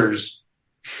dollars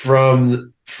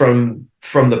from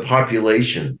the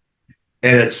population.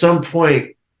 And at some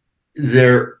point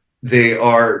they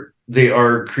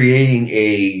are creating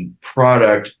a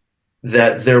product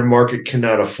that their market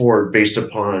cannot afford based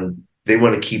upon they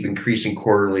want to keep increasing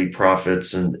quarterly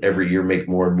profits and every year make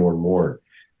more and more and more.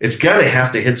 It's got to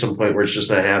have to hit some point where it's just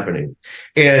not happening.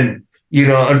 And,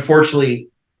 unfortunately,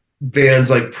 bands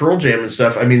like Pearl Jam and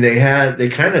stuff, I mean, they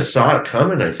kind of saw it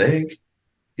coming, I think,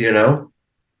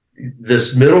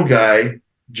 this middle guy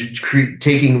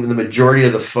taking the majority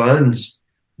of the funds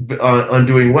on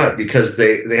doing what? Because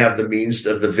they have the means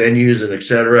of the venues and et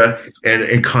cetera,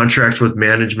 and contracts with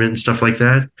management and stuff like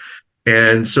that.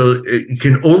 And so it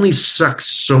can only suck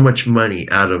so much money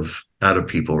out of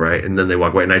people, right? And then they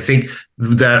walk away. And I think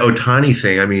that Otani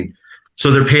thing, I mean,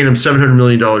 so they're paying him $700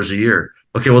 million a year.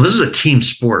 Okay, well, this is a team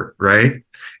sport, right?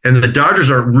 And the Dodgers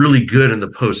aren't really good in the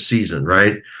postseason,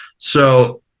 right?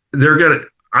 So they're going to,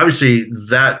 obviously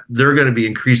that they're going to be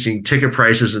increasing ticket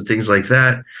prices and things like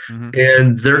that. Mm-hmm.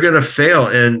 And they're going to fail.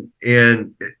 And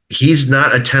he's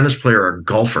not a tennis player or a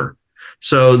golfer.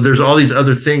 So there's all these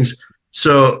other things.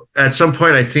 So at some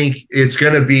point, I think it's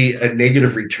going to be a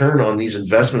negative return on these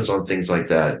investments on things like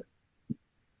that.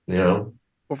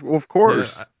 Of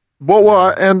course. Yeah.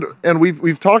 Well, and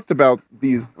we've talked about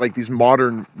these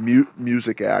modern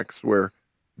music acts where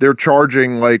they're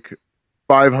charging like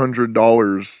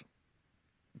 $500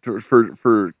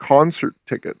 for concert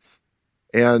tickets,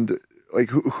 and like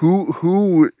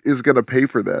who is going to pay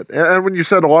for that? And when you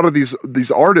said a lot of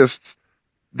these artists,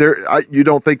 you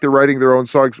don't think they're writing their own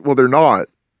songs. Well, they're not.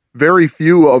 Very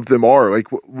few of them are. Like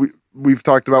we've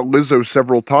talked about Lizzo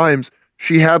several times.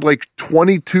 She had like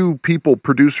 22 people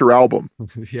produce her album.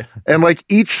 Yeah. And like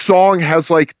each song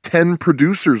has like 10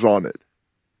 producers on it.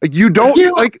 Like you don't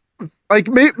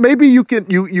maybe you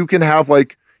can have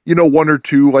like, one or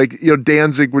two, like,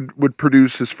 Danzig would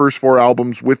produce his first 4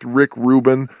 albums with Rick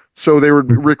Rubin. So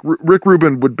Rick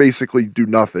Rubin would basically do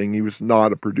nothing. He was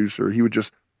not a producer. He would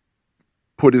just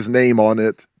put his name on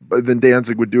it, but then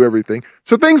Danzig would do everything.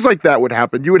 So things like that would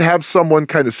happen. You would have someone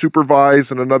kind of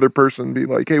supervise and another person be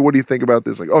like, hey, what do you think about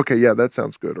this? Like, okay, yeah, that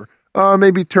sounds good. Or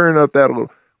maybe turn up that a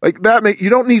little. Like that, you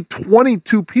don't need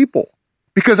 22 people.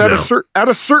 Because at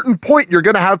a certain point, you're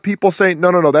going to have people saying,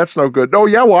 no, that's no good. Oh,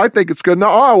 yeah, well, I think it's good.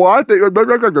 No, I think.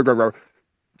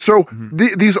 So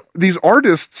these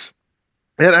artists,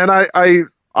 and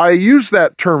I use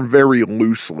that term very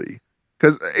loosely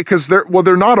because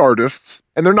they're not artists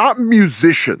and they're not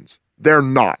musicians. They're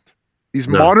not. These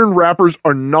modern rappers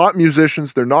are not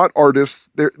musicians. They're not artists.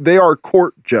 They are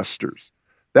court jesters.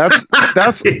 That's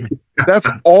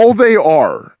all they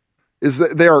are. Is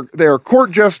that they are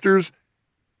court jesters.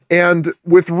 And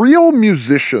with real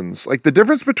musicians, like the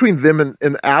difference between them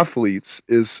and athletes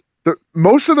is that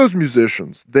most of those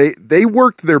musicians, they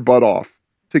worked their butt off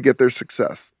to get their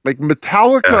success. Like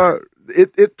Metallica,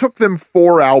 it took them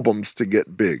 4 albums to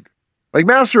get big. Like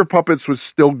Master of Puppets was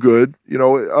still good.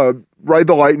 Ride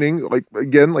the Lightning, like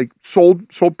again, like sold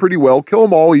pretty well. Kill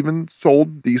 'Em All even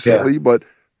sold decently, but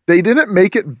they didn't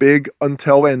make it big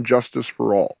until And Justice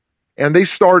for All. And they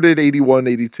started 81,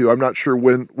 82. I'm not sure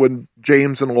when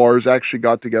James and Lars actually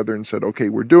got together and said, okay,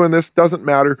 we're doing this. Doesn't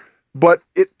matter. But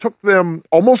it took them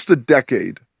almost a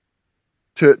decade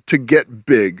to get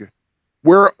big,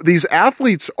 where these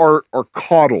athletes are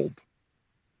coddled.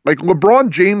 Like LeBron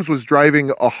James was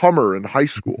driving a Hummer in high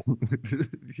school.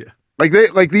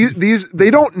 They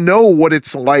don't know what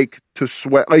it's like to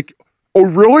sweat. Like, oh,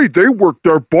 really? They worked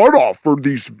their butt off for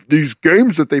these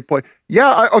games that they play.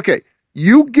 Yeah, okay.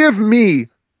 You give me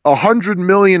 $100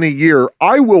 million a year,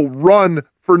 I will run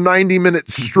for 90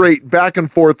 minutes straight back and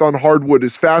forth on hardwood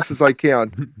as fast as I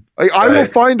can. I will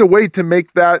find a way to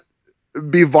make that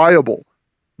be viable.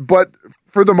 But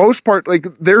for the most part, like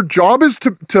their job is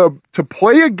to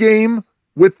play a game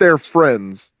with their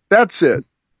friends. That's it.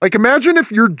 Like imagine if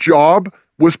your job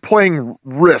was playing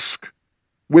Risk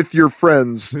with your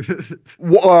friends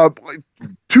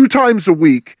 2 times a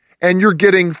week. And you're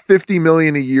getting $50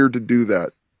 million a year to do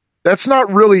that. That's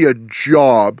not really a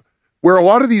job. Where a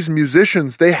lot of these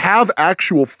musicians, they have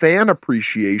actual fan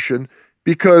appreciation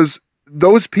because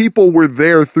those people were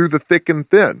there through the thick and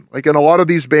thin. Like in a lot of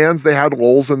these bands, they had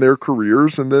lulls in their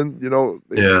careers, and then they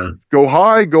go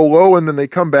high, go low, and then they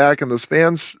come back, and those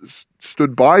fans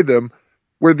stood by them.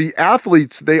 Where the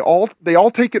athletes, they all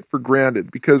take it for granted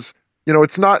because.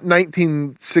 It's not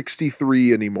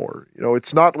 1963 anymore.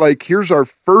 It's not like, here's our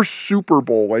first Super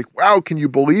Bowl. Like, wow, can you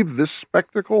believe this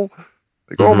spectacle?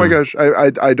 Like, oh my gosh,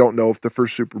 I don't know if the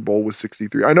first Super Bowl was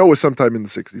 63. I know it was sometime in the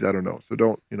 60s. I don't know. So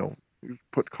don't,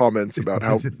 put comments about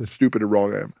how stupid and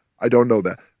wrong I am. I don't know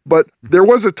that. But there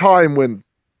was a time when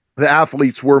the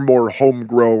athletes were more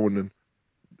homegrown and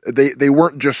they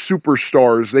weren't just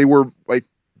superstars. They were like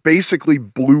basically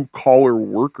blue collar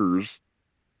workers.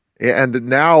 And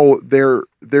now they're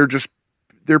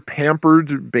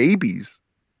pampered babies.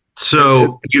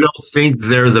 So you don't think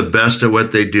they're the best at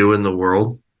what they do in the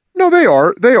world? No, they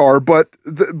are, but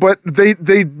they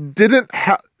didn't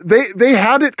have they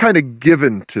had it kind of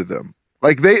given to them.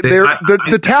 Like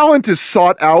the talent is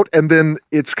sought out and then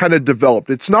it's kind of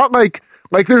developed. It's not like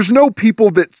there's no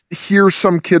people that hear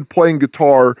some kid playing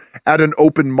guitar at an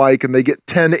open mic and they get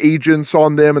 10 agents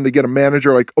on them and they get a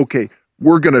manager like, okay,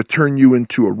 we're going to turn you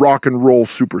into a rock and roll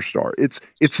superstar. It's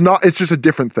just a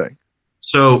different thing.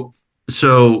 So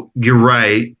you're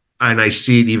right. And I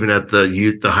see it even at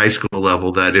the high school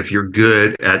level that if you're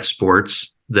good at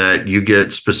sports, that you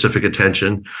get specific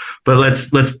attention. But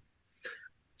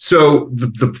so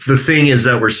the thing is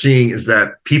that we're seeing is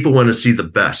that people want to see the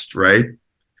best, right?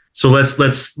 So let's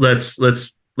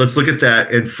look at that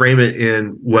and frame it in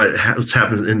what's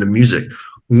happened in the music.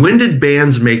 When did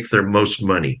bands make their most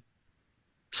money?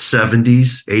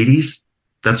 70s, 80s?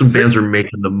 That's when bands are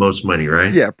making the most money,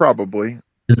 right? Yeah, probably.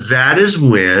 That is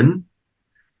when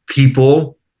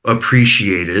people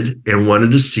appreciated and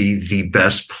wanted to see the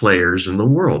best players in the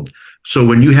world. So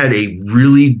when you had a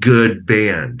really good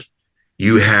band,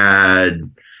 you had,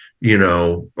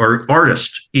 or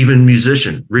artist, even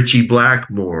musician, Richie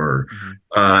Blackmore,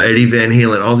 Eddie Van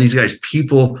Halen, all these guys,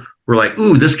 people were like,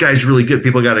 ooh, this guy's really good.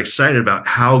 People got excited about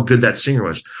how good that singer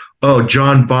was. Oh,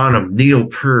 John Bonham, Neil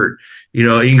Peart, you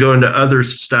can go into other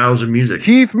styles of music.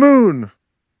 Keith Moon,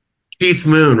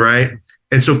 right?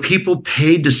 And so people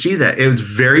paid to see that. It was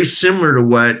very similar to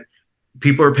what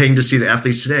people are paying to see the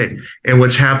athletes today. And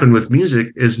what's happened with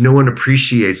music is no one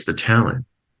appreciates the talent.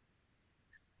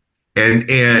 And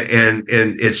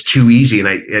it's too easy. And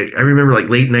I remember like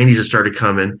late 90s it started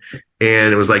coming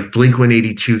and it was like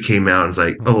Blink-182 came out and was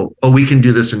like, oh, we can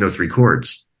do this in no 3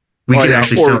 chords. We can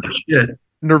actually sound like shit.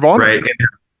 Nirvana. Right.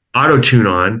 auto tune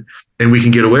on, and we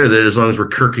can get away with it as long as we're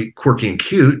quirky and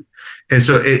cute. And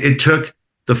so it took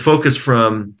the focus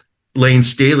from Lane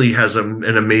Staley has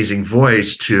an amazing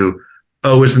voice to,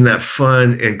 oh, isn't that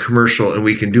fun and commercial, and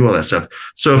we can do all that stuff.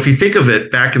 So if you think of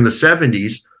it, back in the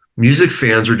 70s, music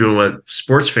fans were doing what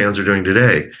sports fans are doing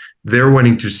today. They're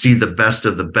wanting to see the best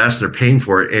of the best. They're paying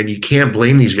for it, and you can't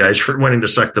blame these guys for wanting to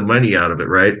suck the money out of it,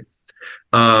 right?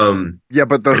 Yeah,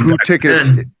 but the Who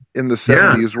tickets in the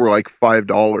 70s were like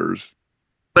 $5.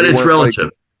 But it's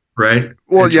relative, right?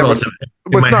 Well, it's yeah, relative.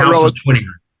 but it's not relative. 20.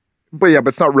 But yeah, but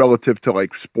it's not relative to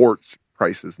like sports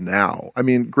prices now. I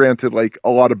mean, granted, like a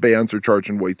lot of bands are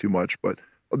charging way too much, but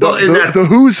the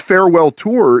Who's farewell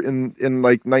tour in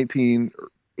like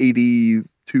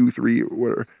 1982, 3,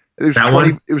 whatever. It was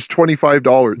It was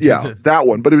 $25. Yeah, that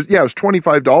one. But it was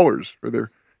 $25 for their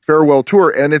farewell tour,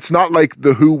 and it's not like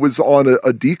the Who was on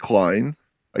a decline.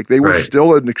 Like they were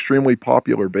still an extremely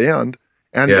popular band,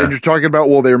 and you're talking about,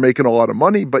 well, they're making a lot of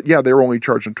money, but yeah, they were only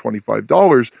charging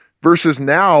 $25 versus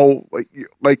now,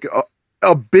 like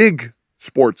a big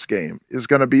sports game is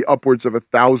going to be upwards of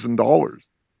 $1,000.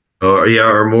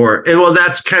 Or more. And well,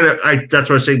 that's kind of that's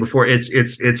what I was saying before.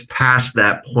 It's past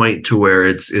that point to where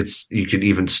it's you can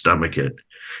even stomach it.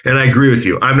 And I agree with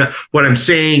you. What I'm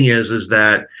saying is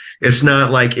that it's not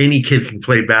like any kid can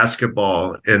play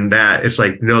basketball, and that it's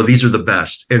like, no, these are the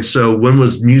best. And so when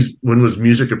was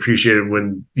music appreciated?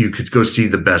 When you could go see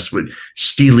the best with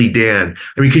Steely Dan.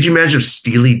 I mean, could you imagine if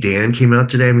Steely Dan came out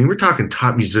today? I mean, we're talking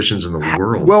top musicians in the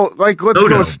world. Well, like let's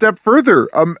go a step further.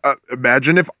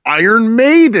 Imagine if Iron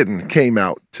Maiden came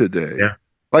out today. Yeah.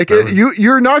 Like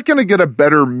you're not going to get a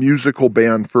better musical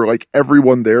band for like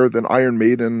everyone there than Iron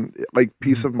Maiden, like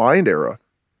Peace of Mind era.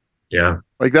 Yeah.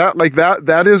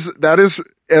 That is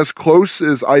as close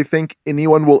as I think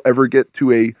anyone will ever get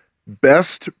to a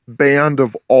best band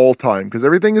of all time, because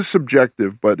everything is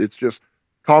subjective, but it's just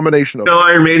combination of. No,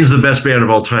 Iron Maiden's the best band of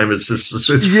all time. It's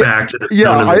fact.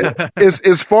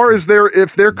 As far as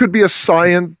if there could be a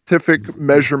scientific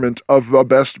measurement of a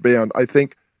best band, I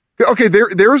think. Okay,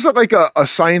 there's like a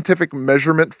scientific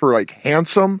measurement for like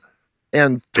handsome,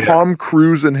 and Tom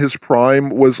Cruise in his prime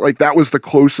was like, that was the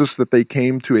closest that they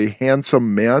came to a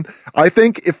handsome man. I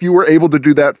think if you were able to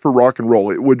do that for rock and roll,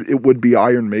 it would be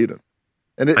Iron Maiden.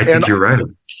 And I think you're right.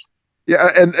 Yeah,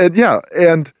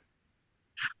 and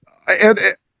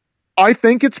I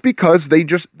think it's because they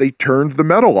turned the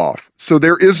metal off. So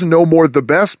there is no more the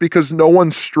best, because no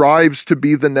one strives to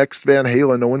be the next Van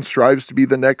Halen. No one strives to be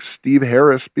the next Steve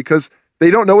Harris, because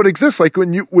they don't know it exists. Like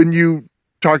when you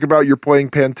talk about you're playing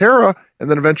Pantera and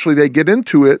then eventually they get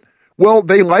into it. Well,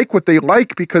 they like what they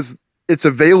like because it's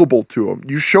available to them.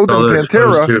 You show them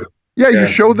Pantera. Yeah, you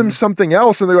show them something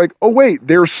else and they're like, oh wait,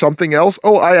 there's something else.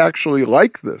 Oh, I actually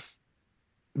like this.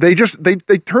 They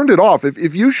turned it off.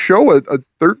 If you show a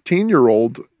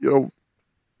 13-year-old,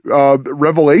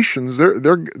 Revelations,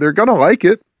 they're gonna like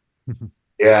it.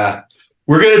 Yeah.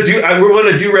 We're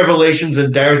gonna do Revelations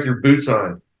and Die With Your Boots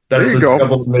On. That's there you go.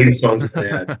 Couple of Maiden songs they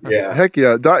had. Yeah. Heck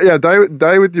yeah.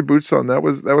 Die With Your Boots On. That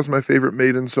was my favorite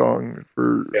Maiden song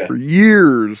for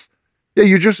years. Yeah,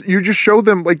 you just show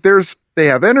them like they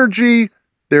have energy.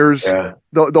 There's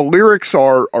the lyrics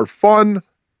are fun.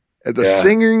 The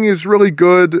singing is really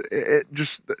good. It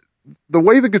just the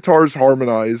way the guitars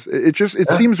harmonize, it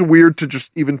seems weird to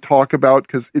just even talk about,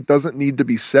 because it doesn't need to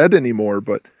be said anymore,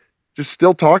 but just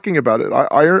still talking about it.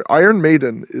 Iron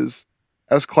Maiden is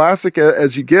as classic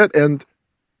as you get, and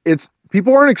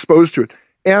people aren't exposed to it.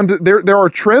 And there are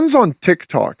trends on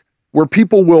TikTok where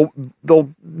they'll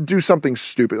do something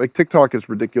stupid. Like TikTok is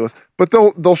ridiculous, but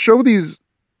they'll show these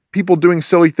people doing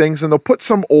silly things, and they'll put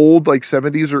some old like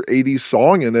 70s or 80s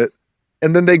song in it,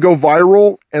 and then they go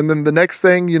viral, and then the next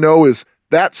thing you know is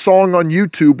that song on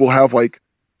YouTube will have like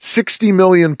 60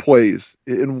 million plays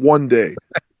in one day.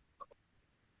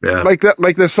 Yeah.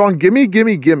 Like the song Gimme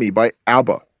Gimme Gimme by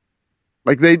ABBA.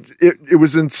 Like it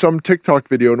was in some TikTok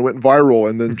video and went viral,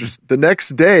 and then just the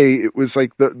next day it was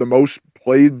like the most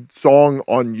played song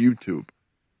on YouTube.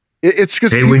 It's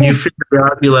because when you figure it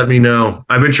out, you let me know.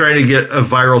 I've been trying to get a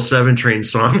viral 7 Train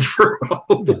song for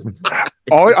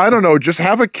I don't know. Just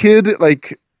have a kid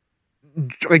like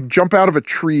jump out of a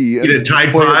tree and get a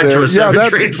Tide Pod to a 7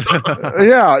 Train song.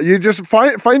 Yeah, you just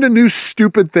find a new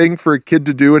stupid thing for a kid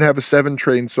to do and have a 7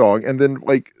 Train song, and then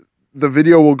like the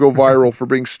video will go viral for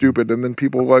being stupid, and then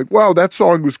people are like, "Wow, that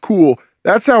song was cool."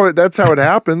 That's how it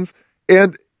happens,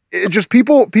 and it just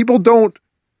people don't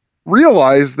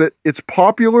realize that it's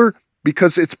popular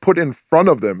because it's put in front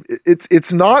of them.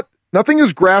 It's not, nothing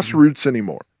is grassroots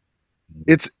anymore.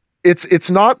 It's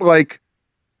not like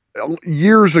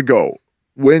years ago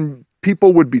when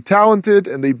people would be talented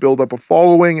and they build up a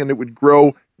following and it would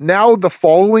grow. Now the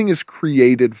following is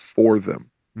created for them.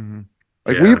 Mm-hmm.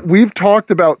 Like we've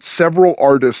talked about several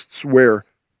artists where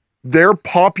their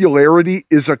popularity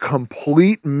is a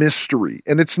complete mystery.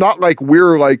 And it's not like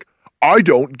we're like, I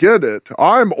don't get it,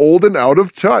 I'm old and out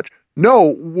of touch.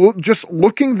 No, just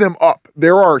looking them up,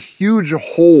 there are huge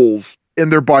holes in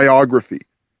their biography.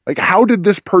 Like, how did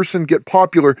this person get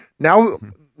popular? Now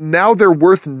they're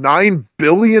worth $9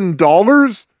 billion.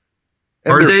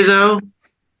 Are they though?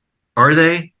 Are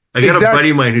they? I got a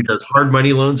buddy of mine who does hard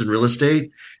money loans and real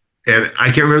estate. And I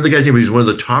can't remember the guy's name, but he's one of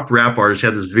the top rap artists. He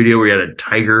had this video where he had a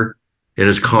tiger in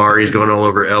his car. He's going all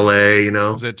over LA, you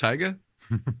know. Is that Tyga?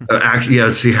 Actually,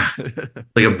 yes, yeah.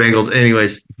 Like a Bengal.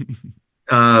 Anyways.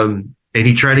 And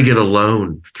he tried to get a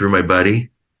loan through my buddy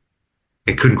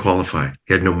and couldn't qualify.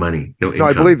 He had no money, no income.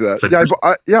 No, I believe that. Like,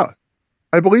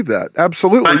 I believe that.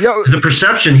 Absolutely. But yeah. The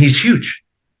perception, he's huge,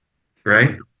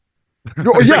 right?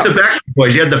 It's like the Backstreet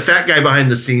Boys. You had the fat guy behind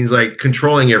the scenes, like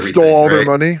controlling everything. Stole all their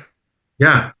money.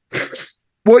 Yeah.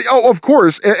 Well, of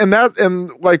course, and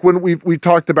like when we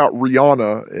talked about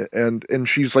Rihanna and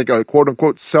she's like a quote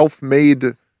unquote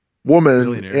self-made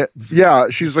woman. Yeah,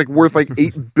 she's like worth like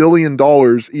 $8 billion.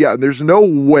 Yeah, there's no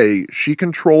way she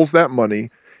controls that money.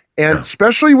 And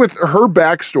especially with her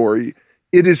backstory,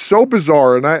 it is so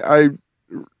bizarre. And I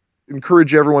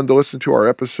encourage everyone to listen to our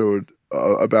episode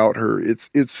about her. It's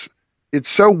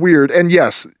so weird. And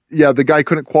yes, the guy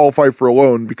couldn't qualify for a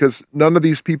loan because none of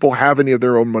these people have any of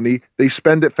their own money. They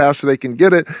spend it fast so they can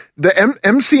get it. The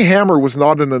MC Hammer was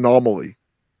not an anomaly.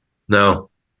 No.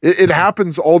 It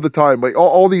happens all the time. Like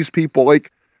all these people,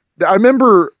 like I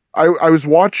remember I was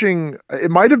watching, it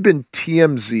might've been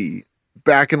TMZ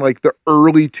back in like the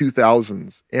early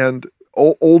 2000s and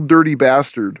old dirty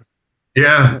bastard.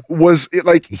 Yeah.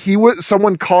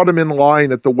 Someone caught him in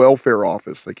line at the welfare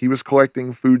office. Like he was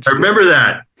collecting food. I remember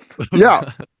that.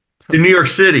 Yeah. In New York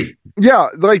City. Yeah.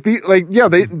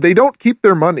 They don't keep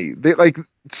their money. They like,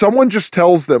 someone just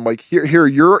tells them like, here,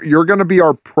 you're going to be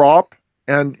our prop.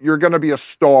 And you're going to be a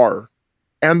star.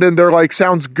 And then they're like,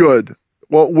 sounds good.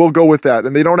 Well, we'll go with that.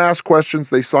 And they don't ask questions.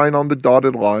 They sign on the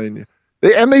dotted line.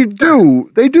 They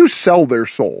do sell their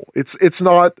soul. It's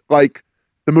not like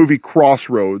the movie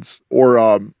Crossroads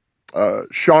or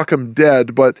Shock 'em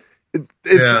Dead, but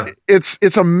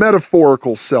it's a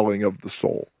metaphorical selling of the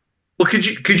soul. Well,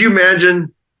 could you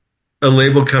imagine a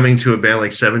label coming to a band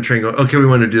like Seven Train going, okay, we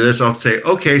want to do this. I'll say,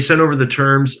 okay, send over the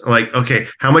terms. Like, okay,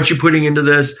 how much you putting into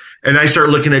this? And I start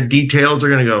looking at details.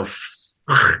 They're going to go,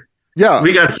 yeah,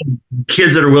 we got some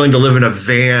kids that are willing to live in a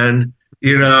van,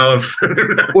 you know.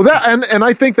 Well, and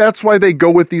I think that's why they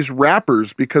go with these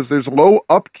rappers because there's low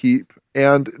upkeep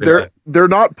and they're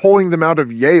not pulling them out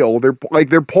of Yale. They're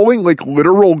pulling like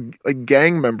literal like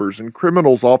gang members and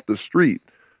criminals off the street.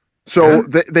 So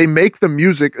they make the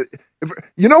music.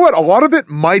 You know what? A lot of it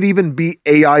might even be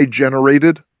AI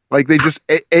generated. Like they just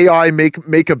AI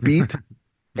make a beat,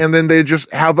 and then they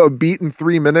just have a beat in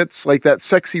 3 minutes. Like that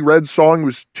Sexy Red song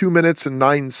was 2 minutes and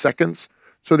 9 seconds.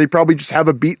 So they probably just have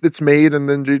a beat that's made, and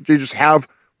then they just have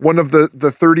one of the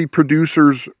 30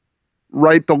 producers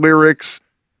write the lyrics,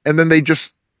 and then they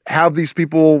just have these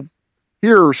people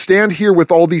stand here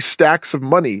with all these stacks of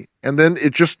money, and then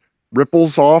it just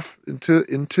ripples off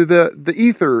into the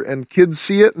ether, and kids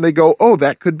see it and they go, oh,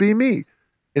 that could be me.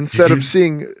 Instead of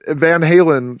seeing Van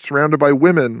Halen surrounded by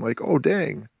women, like, oh,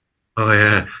 dang. Oh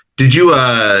yeah. Did you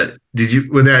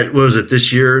when that, what was it,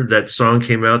 this year, that song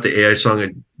came out, the AI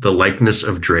song, The Likeness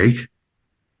of Drake?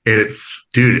 And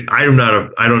dude, I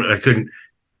couldn't,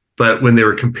 but when they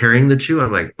were comparing the two,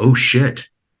 I'm like, oh shit,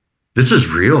 this is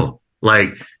real.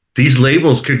 Like these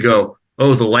labels could go,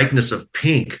 oh, the likeness of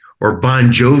Pink or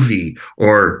Bon Jovi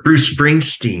or Bruce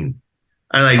Springsteen.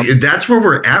 That's where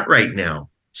we're at right now.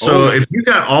 So if you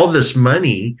got all this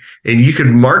money and you could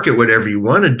market whatever you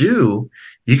want to do,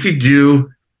 you could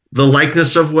do the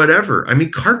likeness of whatever. I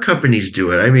mean, car companies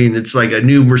do it. I mean, it's like a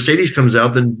new Mercedes comes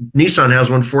out, then Nissan has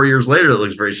one 4 years later that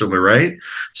looks very similar, right?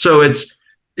 So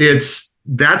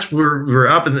that's where we're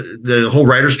up. And the whole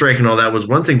writer strike and all that was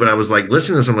one thing, but I was like,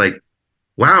 listening to this, I'm like,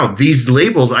 wow, these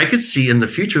labels I could see in the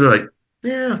future. They're like,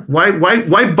 yeah,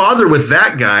 why bother with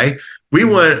that guy? We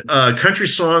want a country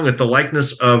song with the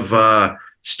likeness of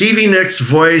Stevie Nicks'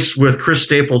 voice with Chris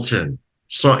Stapleton.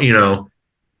 So, you know,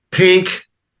 Pink.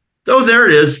 Oh, there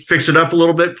it is. Fix it up a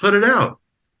little bit, put it out.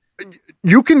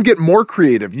 You can get more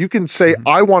creative. You can say,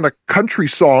 I want a country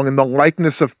song in the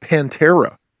likeness of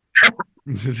Pantera.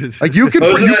 Like you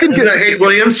can get Hank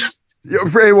Williams.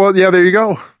 Well, yeah, there you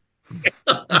go.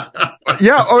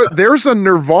 Yeah, there's a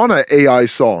Nirvana AI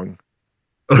song.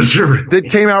 Oh, sure. that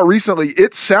came out recently.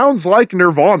 It sounds like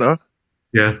Nirvana.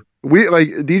 Yeah. We like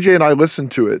DJ and I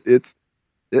listened to it.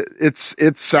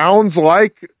 It sounds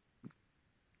like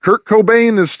Kurt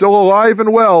Cobain is still alive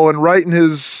and well and writing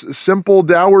his simple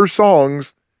dour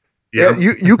songs. Yeah.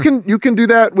 You can do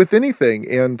that with anything.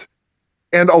 And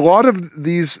a lot of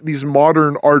these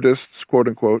modern artists, quote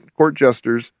unquote, court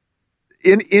jesters,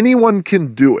 anyone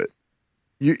can do it.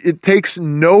 It takes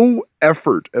no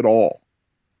effort at all.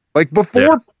 Like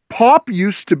before, pop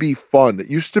used to be fun. It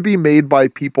used to be made by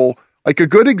people. Like a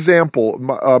good example,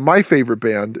 my favorite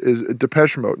band is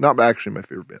Depeche Mode. Not actually my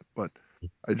favorite band, but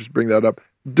I just bring that up.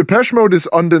 Depeche Mode is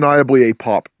undeniably a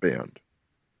pop band,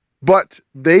 but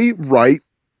they write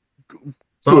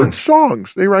good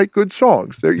songs. They write good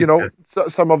songs. They're,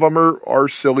 some of them are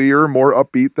sillier, more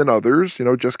upbeat than others.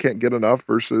 Just can't get enough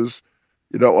versus,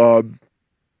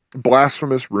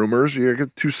 blasphemous rumors. You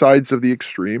get two sides of the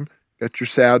extreme. You got your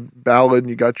sad ballad and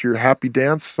you got your happy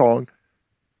dance song.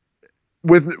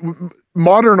 With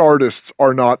modern artists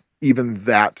are not even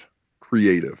that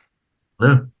creative.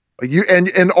 Yeah. Like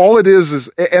and all it is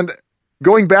and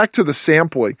going back to the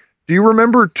sampling. Do you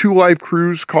remember Two Live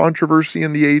Crew's controversy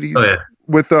in the 80s? Oh, yeah.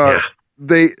 With the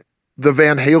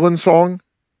Van Halen song?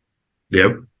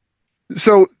 Yep.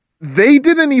 So they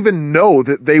didn't even know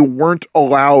that they weren't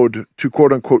allowed to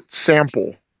quote unquote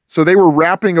sample. So they were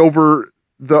rapping over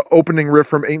the opening riff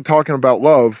from Ain't Talking About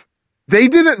Love. They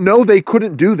didn't know they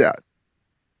couldn't do that.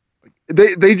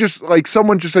 They just like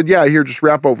someone just said, yeah, here, just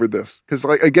rap over this. Because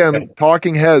like again,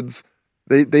 talking heads,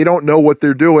 they don't know what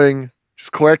they're doing.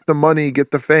 Just collect the money,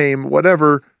 get the fame,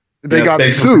 whatever. They got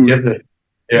sued.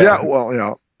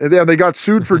 Yeah. And then they got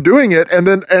sued for doing it.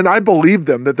 And I believe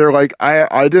them that they're like,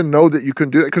 I didn't know that you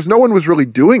couldn't do it because no one was really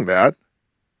doing that.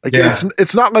 Like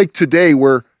it's not like today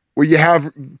where you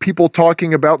have people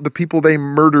talking about the people they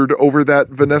murdered over that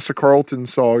Vanessa Carlton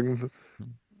song.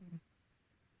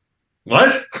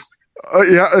 What?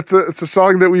 Yeah, it's a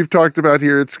song that we've talked about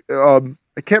here. It's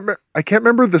I can't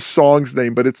remember the song's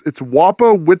name, but it's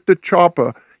Wappa with the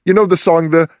Choppa. You know the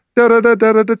song, the da da da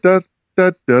da da da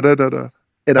da da da da da.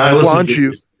 And I want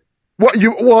you.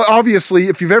 Well, obviously,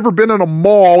 if you've ever been in a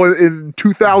mall in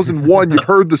 2001, you've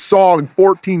heard the song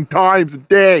 14 times a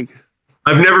day.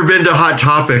 I've never been to Hot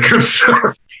Topic. I'm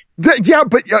sorry. Yeah,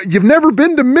 but you've never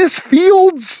been to Miss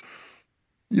Fields.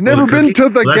 You've never been to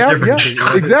the Gap.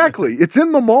 Yeah, exactly. It's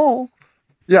in the mall.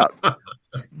 Yeah.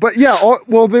 But yeah,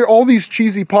 they're all these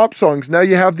cheesy pop songs. Now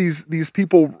you have these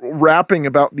people rapping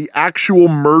about the actual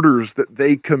murders that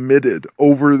they committed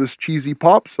over this cheesy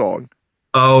pop song.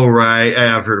 Oh, right.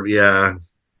 I've heard of, yeah.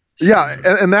 Yeah.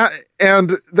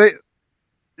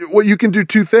 Well, you can do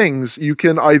two things. You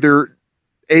can either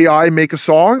AI make a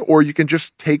song or you can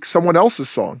just take someone else's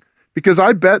song. Because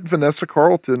I bet Vanessa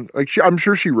Carlton, I'm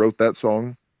sure she wrote that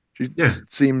song. She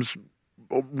seems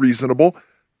reasonable,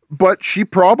 but she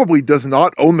probably does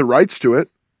not own the rights to it.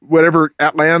 Whatever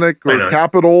Atlantic or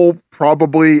Capitol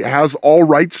probably has all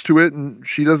rights to it. And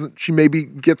she maybe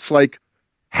gets like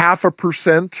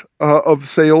 0.5% of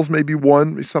sales, maybe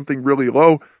something really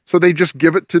low. So they just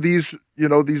give it to these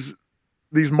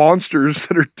monsters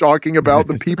that are talking about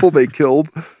the people they killed.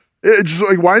 It's just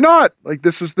like, why not? Like,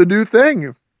 this is the new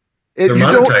thing. They're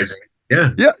monetizing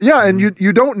it. Yeah. And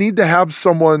you don't need to have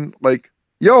someone like,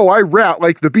 yo, I rap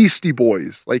like the Beastie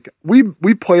Boys. Like we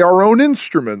play our own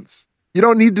instruments. You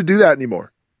don't need to do that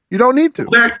anymore. You don't need to.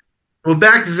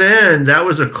 Back then, that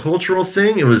was a cultural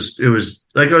thing. It was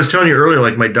like I was telling you earlier,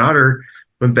 like my daughter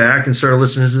went back and started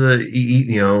listening to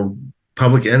the,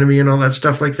 Public Enemy and all that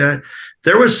stuff like that.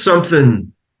 There was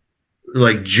something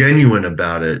like genuine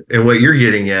about it. And what you're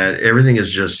getting at, everything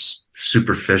is just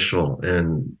superficial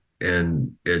and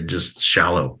it just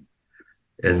shallow.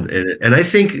 And I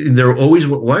think they're always,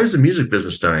 why is the music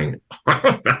business dying?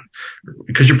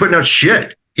 Because you're putting out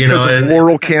shit, and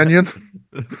Laurel Canyon.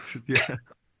 Yeah.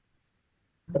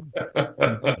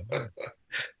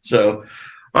 So,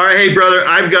 all right, hey brother,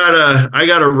 I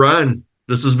gotta run.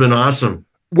 This has been awesome.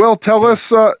 Well, tell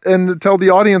us and tell the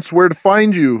audience where to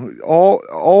find you.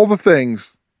 All the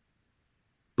things.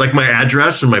 Like my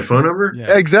address and my phone number?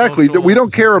 Yeah. Exactly. We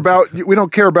don't care about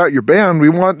your band. We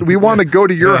want to go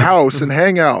to your house and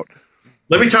hang out.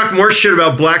 Let me talk more shit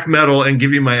about black metal and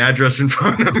give you my address and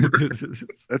phone number.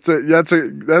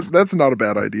 That's not a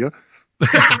bad idea.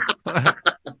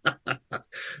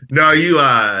 No,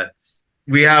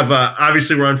 we have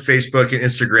obviously we're on Facebook and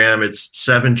Instagram. It's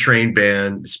 7 Train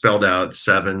Band, spelled out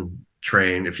 7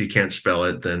 Train. If you can't spell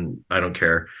it, then I don't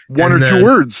care. One or two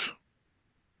words.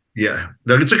 Yeah,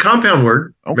 it's a compound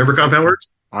word. Okay. Remember compound words?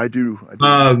 I do.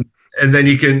 And then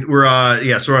we're on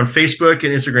Facebook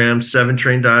and Instagram, Seven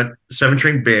Train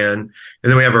Band.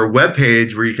 And then we have our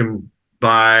webpage where you can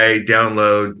buy,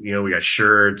 download, we got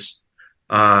shirts,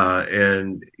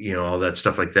 and all that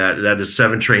stuff like that. That is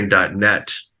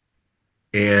seventrain.net.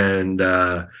 And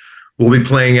we'll be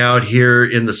playing out here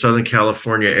in the Southern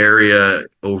California area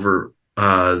over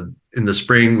in the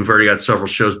spring. We've already got several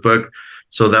shows booked,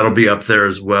 so that'll be up there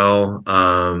as well.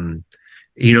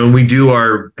 We do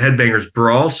our Headbangers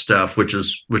Brawl stuff, which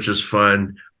is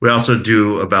fun. We also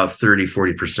do about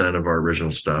 30-40% of our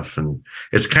original stuff, and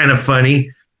it's kind of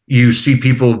funny. You see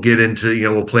people get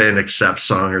into, we'll play an Accept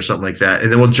song or something like that,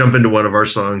 and then we'll jump into one of our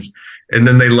songs, and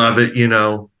then they love it,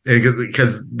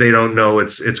 because they don't know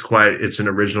it's an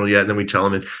original yet. And then we tell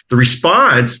them, and the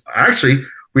response, actually,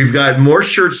 we've got more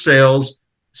shirt sales,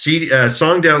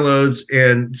 song downloads,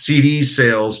 and CD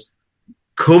sales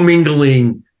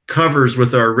commingling covers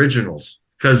with our originals.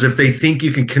 Because if they think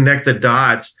you can connect the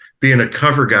dots being a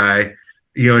cover guy,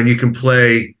 and you can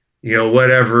play,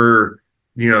 whatever,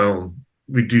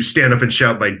 we do Stand Up and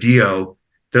Shout by Dio,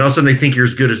 then all of a sudden they think you're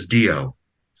as good as Dio.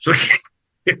 So,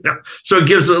 so it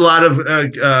gives a lot of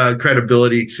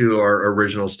credibility to our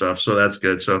original stuff. So that's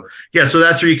good. So so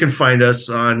that's where you can find us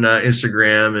on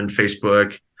Instagram and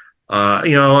Facebook.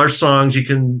 Our songs, you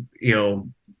can,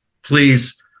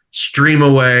 please stream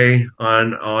away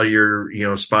on all your,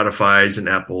 Spotify's and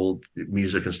Apple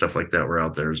Music and stuff like that. We're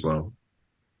out there as well.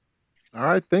 All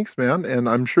right. Thanks, man. And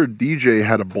I'm sure DJ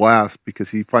had a blast because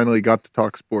he finally got to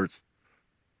talk sports.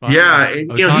 Yeah.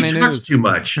 And, he talks too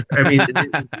much. I mean,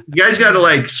 you guys got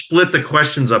to split the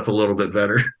questions up a little bit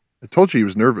better. I told you he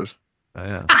was nervous. Oh,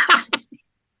 yeah.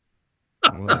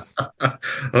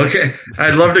 Okay,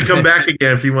 I'd love to come back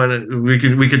again if you want to.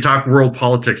 We could talk world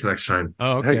politics next time.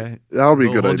 Oh, okay. Hey, that'll be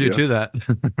a good idea. Hold you to that.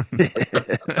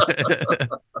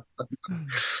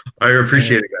 I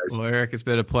appreciate it, guys. Well, Eric, it's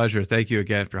been a pleasure. Thank you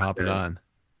again for hopping on.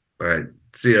 All right,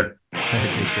 see ya. Take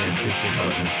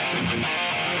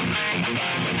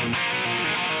care.